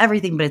hear about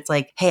everything. But it's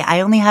like, hey,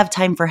 I only have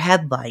time for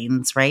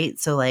headlines, right?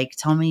 So like,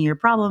 tell me your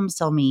problems,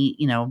 tell me,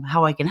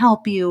 how I can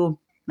help you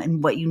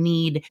and what you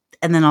need.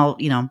 And then I'll,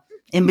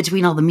 in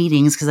between all the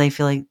meetings, because I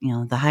feel like,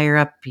 the higher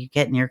up you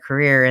get in your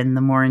career and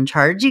the more in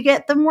charge you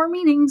get, the more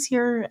meetings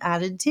you're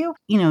added to,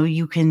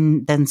 you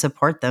can then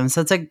support them. So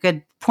it's a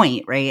good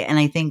point, right? And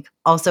I think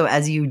also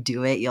as you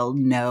do it, you'll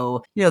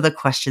know, the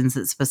questions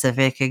that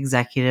specific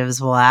executives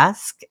will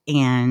ask.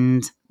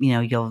 And,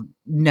 you'll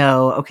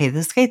know, okay,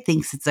 this guy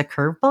thinks it's a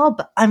curveball,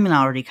 but I'm going to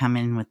already come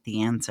in with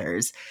the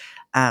answers.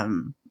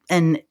 And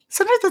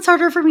sometimes it's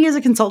harder for me as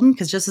a consultant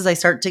because just as I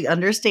start to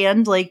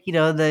understand, like,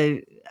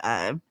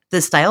 the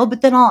style,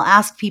 but then I'll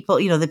ask people,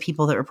 the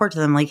people that report to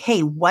them, like,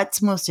 hey,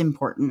 what's most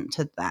important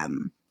to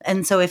them?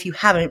 And so if you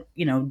haven't,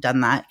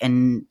 done that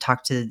and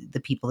talk to the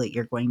people that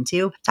you're going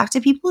to, talk to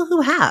people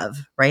who have,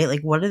 right?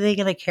 Like, what are they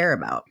going to care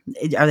about?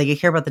 Are they going to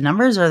care about the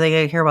numbers, or are they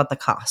going to care about the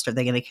cost? Are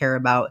they going to care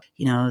about,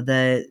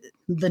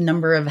 the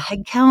number of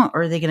headcount,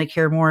 or are they going to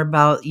care more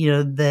about,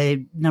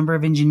 the number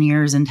of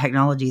engineers and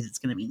technology that's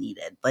going to be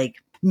needed? Like,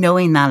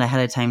 knowing that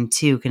ahead of time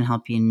too can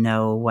help you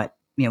know what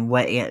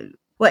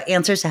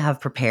answers to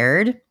have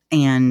prepared.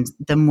 And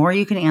the more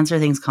you can answer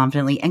things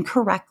confidently and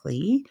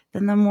correctly,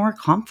 then the more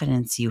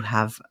confidence you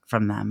have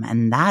from them.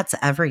 And that's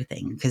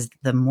everything, because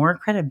the more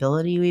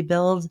credibility we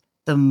build,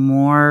 the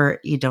more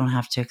you don't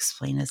have to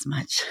explain as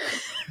much.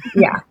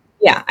 Yeah.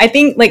 Yeah. I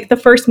think like the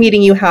first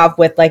meeting you have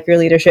with like your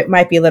leadership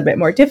might be a little bit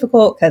more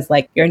difficult because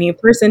like you're a new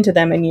person to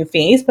them, a new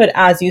face. But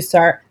as you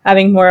start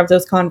having more of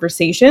those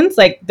conversations,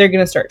 like they're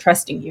going to start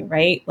trusting you,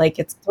 right? Like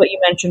it's what you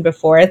mentioned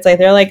before. It's like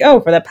they're like, oh,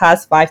 for the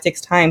past 5,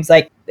 6 times,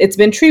 like it's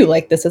been true.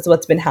 Like this is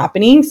what's been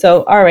happening.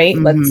 So, all right,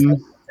 let's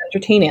Mm-hmm.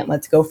 entertain it.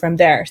 Let's go from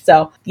there.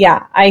 So,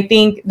 yeah, I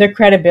think the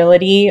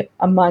credibility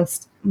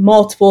amongst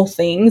multiple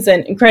things,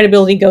 and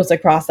credibility goes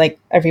across like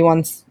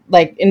everyone's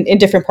like in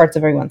different parts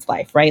of everyone's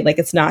life, right? Like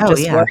it's not Oh,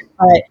 just yeah. work,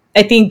 but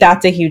I think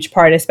that's a huge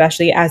part,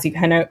 especially as you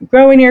kind of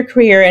grow in your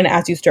career and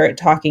as you start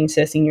talking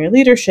to senior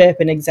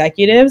leadership and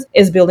executives,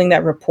 is building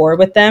that rapport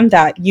with them,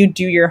 that you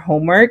do your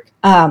homework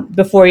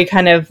before you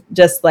kind of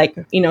just like,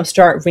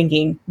 start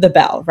ringing the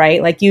bell,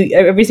 right? Like you,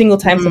 every single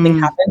time something Mm.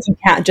 happens, you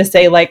can't just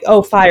say like,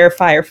 oh, fire,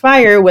 fire,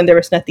 fire when there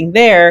was nothing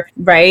there,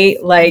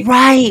 right? Like,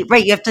 Right.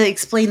 You have to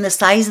explain the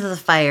size of the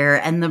fire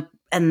and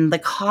the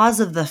cause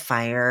of the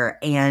fire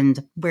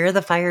and where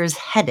the fire is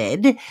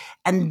headed.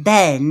 And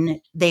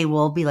then they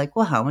will be like,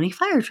 well, how many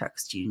fire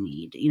trucks do you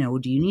need? Do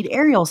you need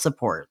aerial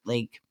support?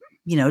 Like,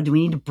 do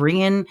we need to bring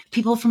in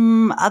people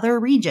from other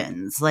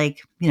regions?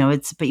 Like,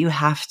 but you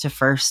have to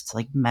first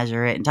like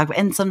measure it and talk about,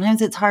 and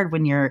sometimes it's hard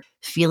when you're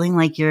feeling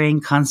like you're in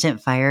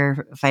constant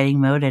firefighting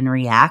mode and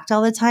react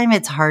all the time.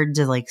 It's hard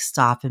to like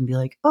stop and be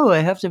like, oh, I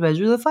have to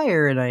measure the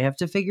fire and I have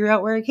to figure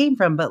out where it came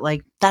from. But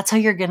like, that's how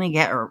you're going to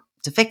get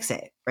to fix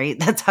it, right?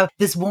 That's how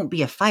this won't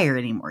be a fire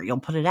anymore. You'll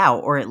put it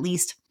out, or at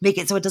least make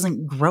it so it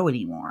doesn't grow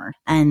anymore.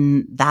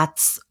 And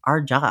that's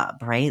our job,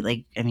 right?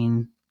 Like, I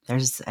mean,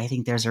 I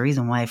think there's a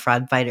reason why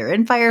fraud fighter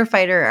and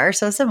firefighter are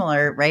so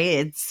similar, right?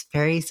 It's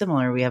very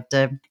similar. We have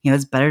to,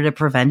 it's better to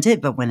prevent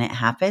it, but when it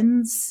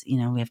happens,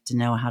 we have to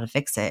know how to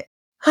fix it.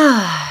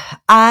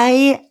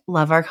 I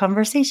love our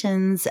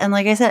conversations. And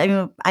like I said, I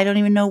mean, I don't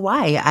even know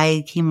why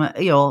I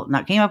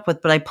not came up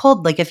with, but I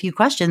pulled like a few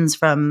questions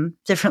from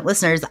different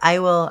listeners. I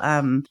will,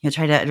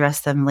 try to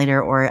address them later,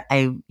 or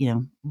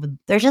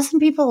there's just some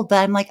people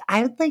that I'm like,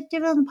 I would like to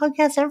do it on the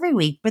podcast every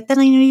week, but then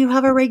I know you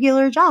have a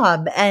regular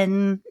job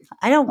and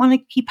I don't want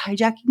to keep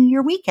hijacking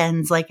your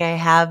weekends like I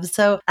have.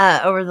 So,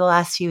 over the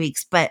last few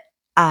weeks, but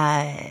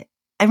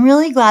I'm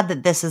really glad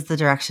that this is the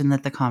direction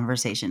that the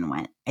conversation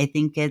went. I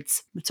think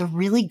it's a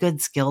really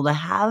good skill to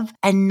have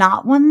and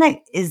not one that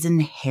is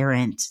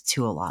inherent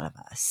to a lot of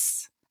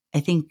us. I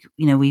think,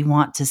 we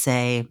want to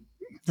say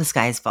the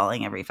sky's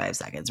falling every 5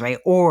 seconds, right?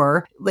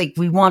 Or like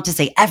we want to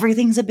say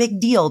everything's a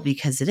big deal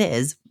because it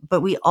is,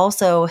 but we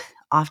also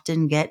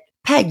often get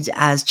pegged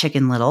as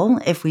Chicken Little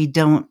if we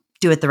don't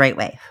do it the right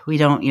way. We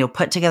don't,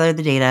 put together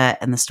the data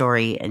and the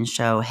story and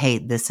show, hey,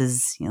 this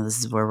is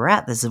where we're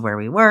at. This is where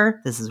we were.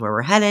 This is where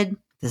we're headed.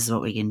 This is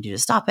what we can do to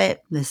stop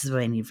it. This is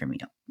what I need from you.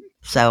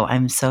 So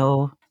I'm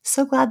so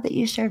glad that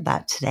you shared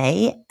that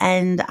today.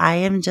 And I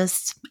am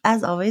just,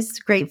 as always,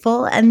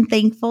 grateful and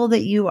thankful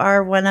that you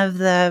are one of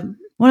the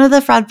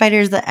fraud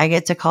fighters that I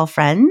get to call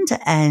friend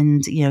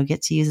and,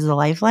 get to use as a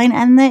lifeline.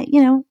 And that,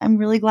 I'm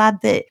really glad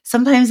that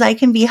sometimes I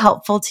can be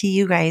helpful to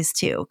you guys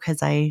too,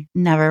 because I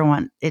never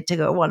want it to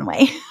go one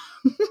way.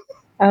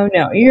 Oh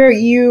no,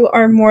 you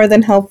are more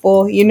than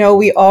helpful.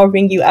 We all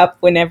ring you up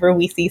whenever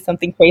we see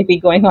something crazy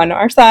going on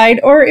our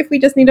side, or if we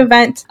just need a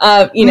vent.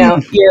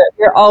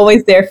 You're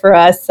always there for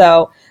us.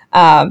 So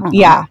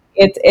yeah,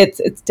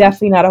 it's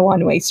definitely not a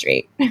one-way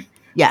street.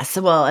 Yes,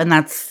 well, and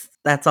that's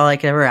all I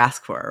could ever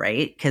ask for,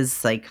 right?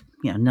 Because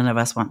none of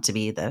us want to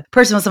be the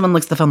person when someone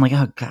looks at the phone like,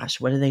 oh gosh,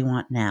 what do they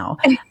want now?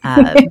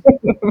 Right.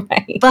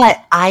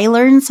 But I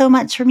learned so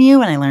much from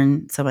you, and I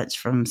learned so much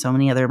from so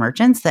many other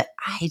merchants that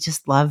I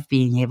just love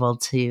being able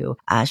to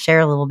share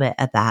a little bit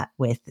of that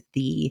with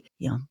the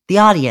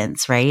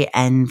audience, right?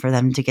 And for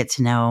them to get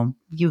to know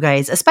you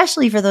guys,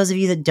 especially for those of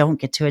you that don't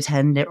get to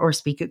attend or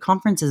speak at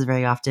conferences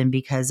very often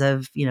because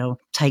of,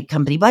 tight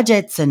company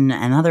budgets and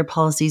other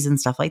policies and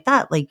stuff like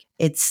that. Like,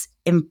 it's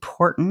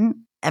important.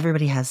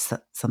 Everybody has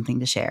something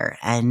to share,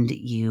 and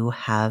you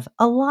have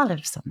a lot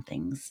of some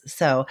things.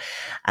 So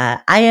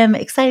I am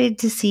excited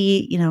to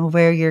see,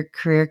 where your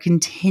career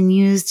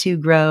continues to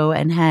grow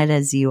and head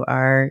as you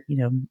are,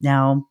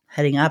 now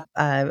heading up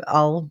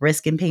all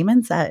risk and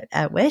payments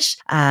at Wish.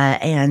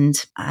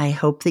 And I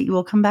hope that you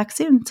will come back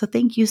soon. So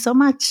thank you so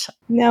much.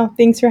 No,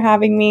 thanks for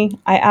having me.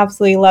 I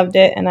absolutely loved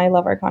it, and I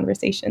love our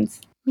conversations.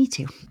 Me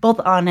too, both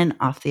on and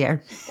off the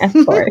air. Of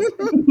course.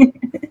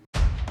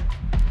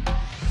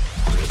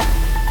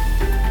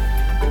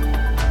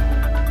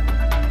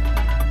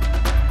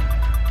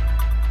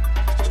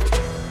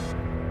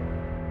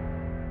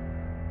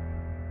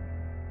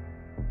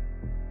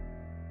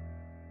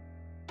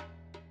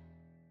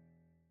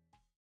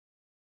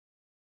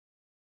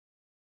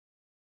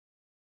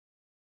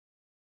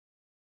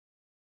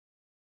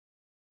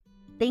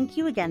 Thank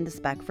you again to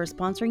Spec for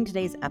sponsoring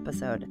today's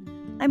episode.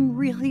 I'm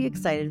really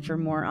excited for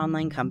more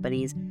online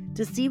companies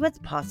to see what's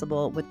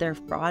possible with their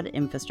fraud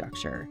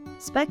infrastructure.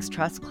 Spec's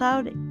Trust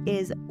Cloud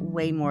is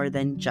way more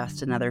than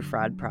just another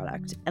fraud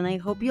product, and I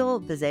hope you'll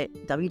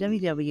visit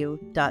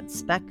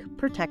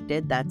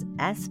www.specprotected, that's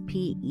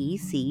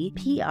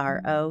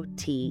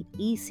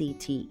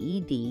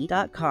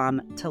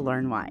SPECPROTECTED.com to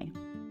learn why.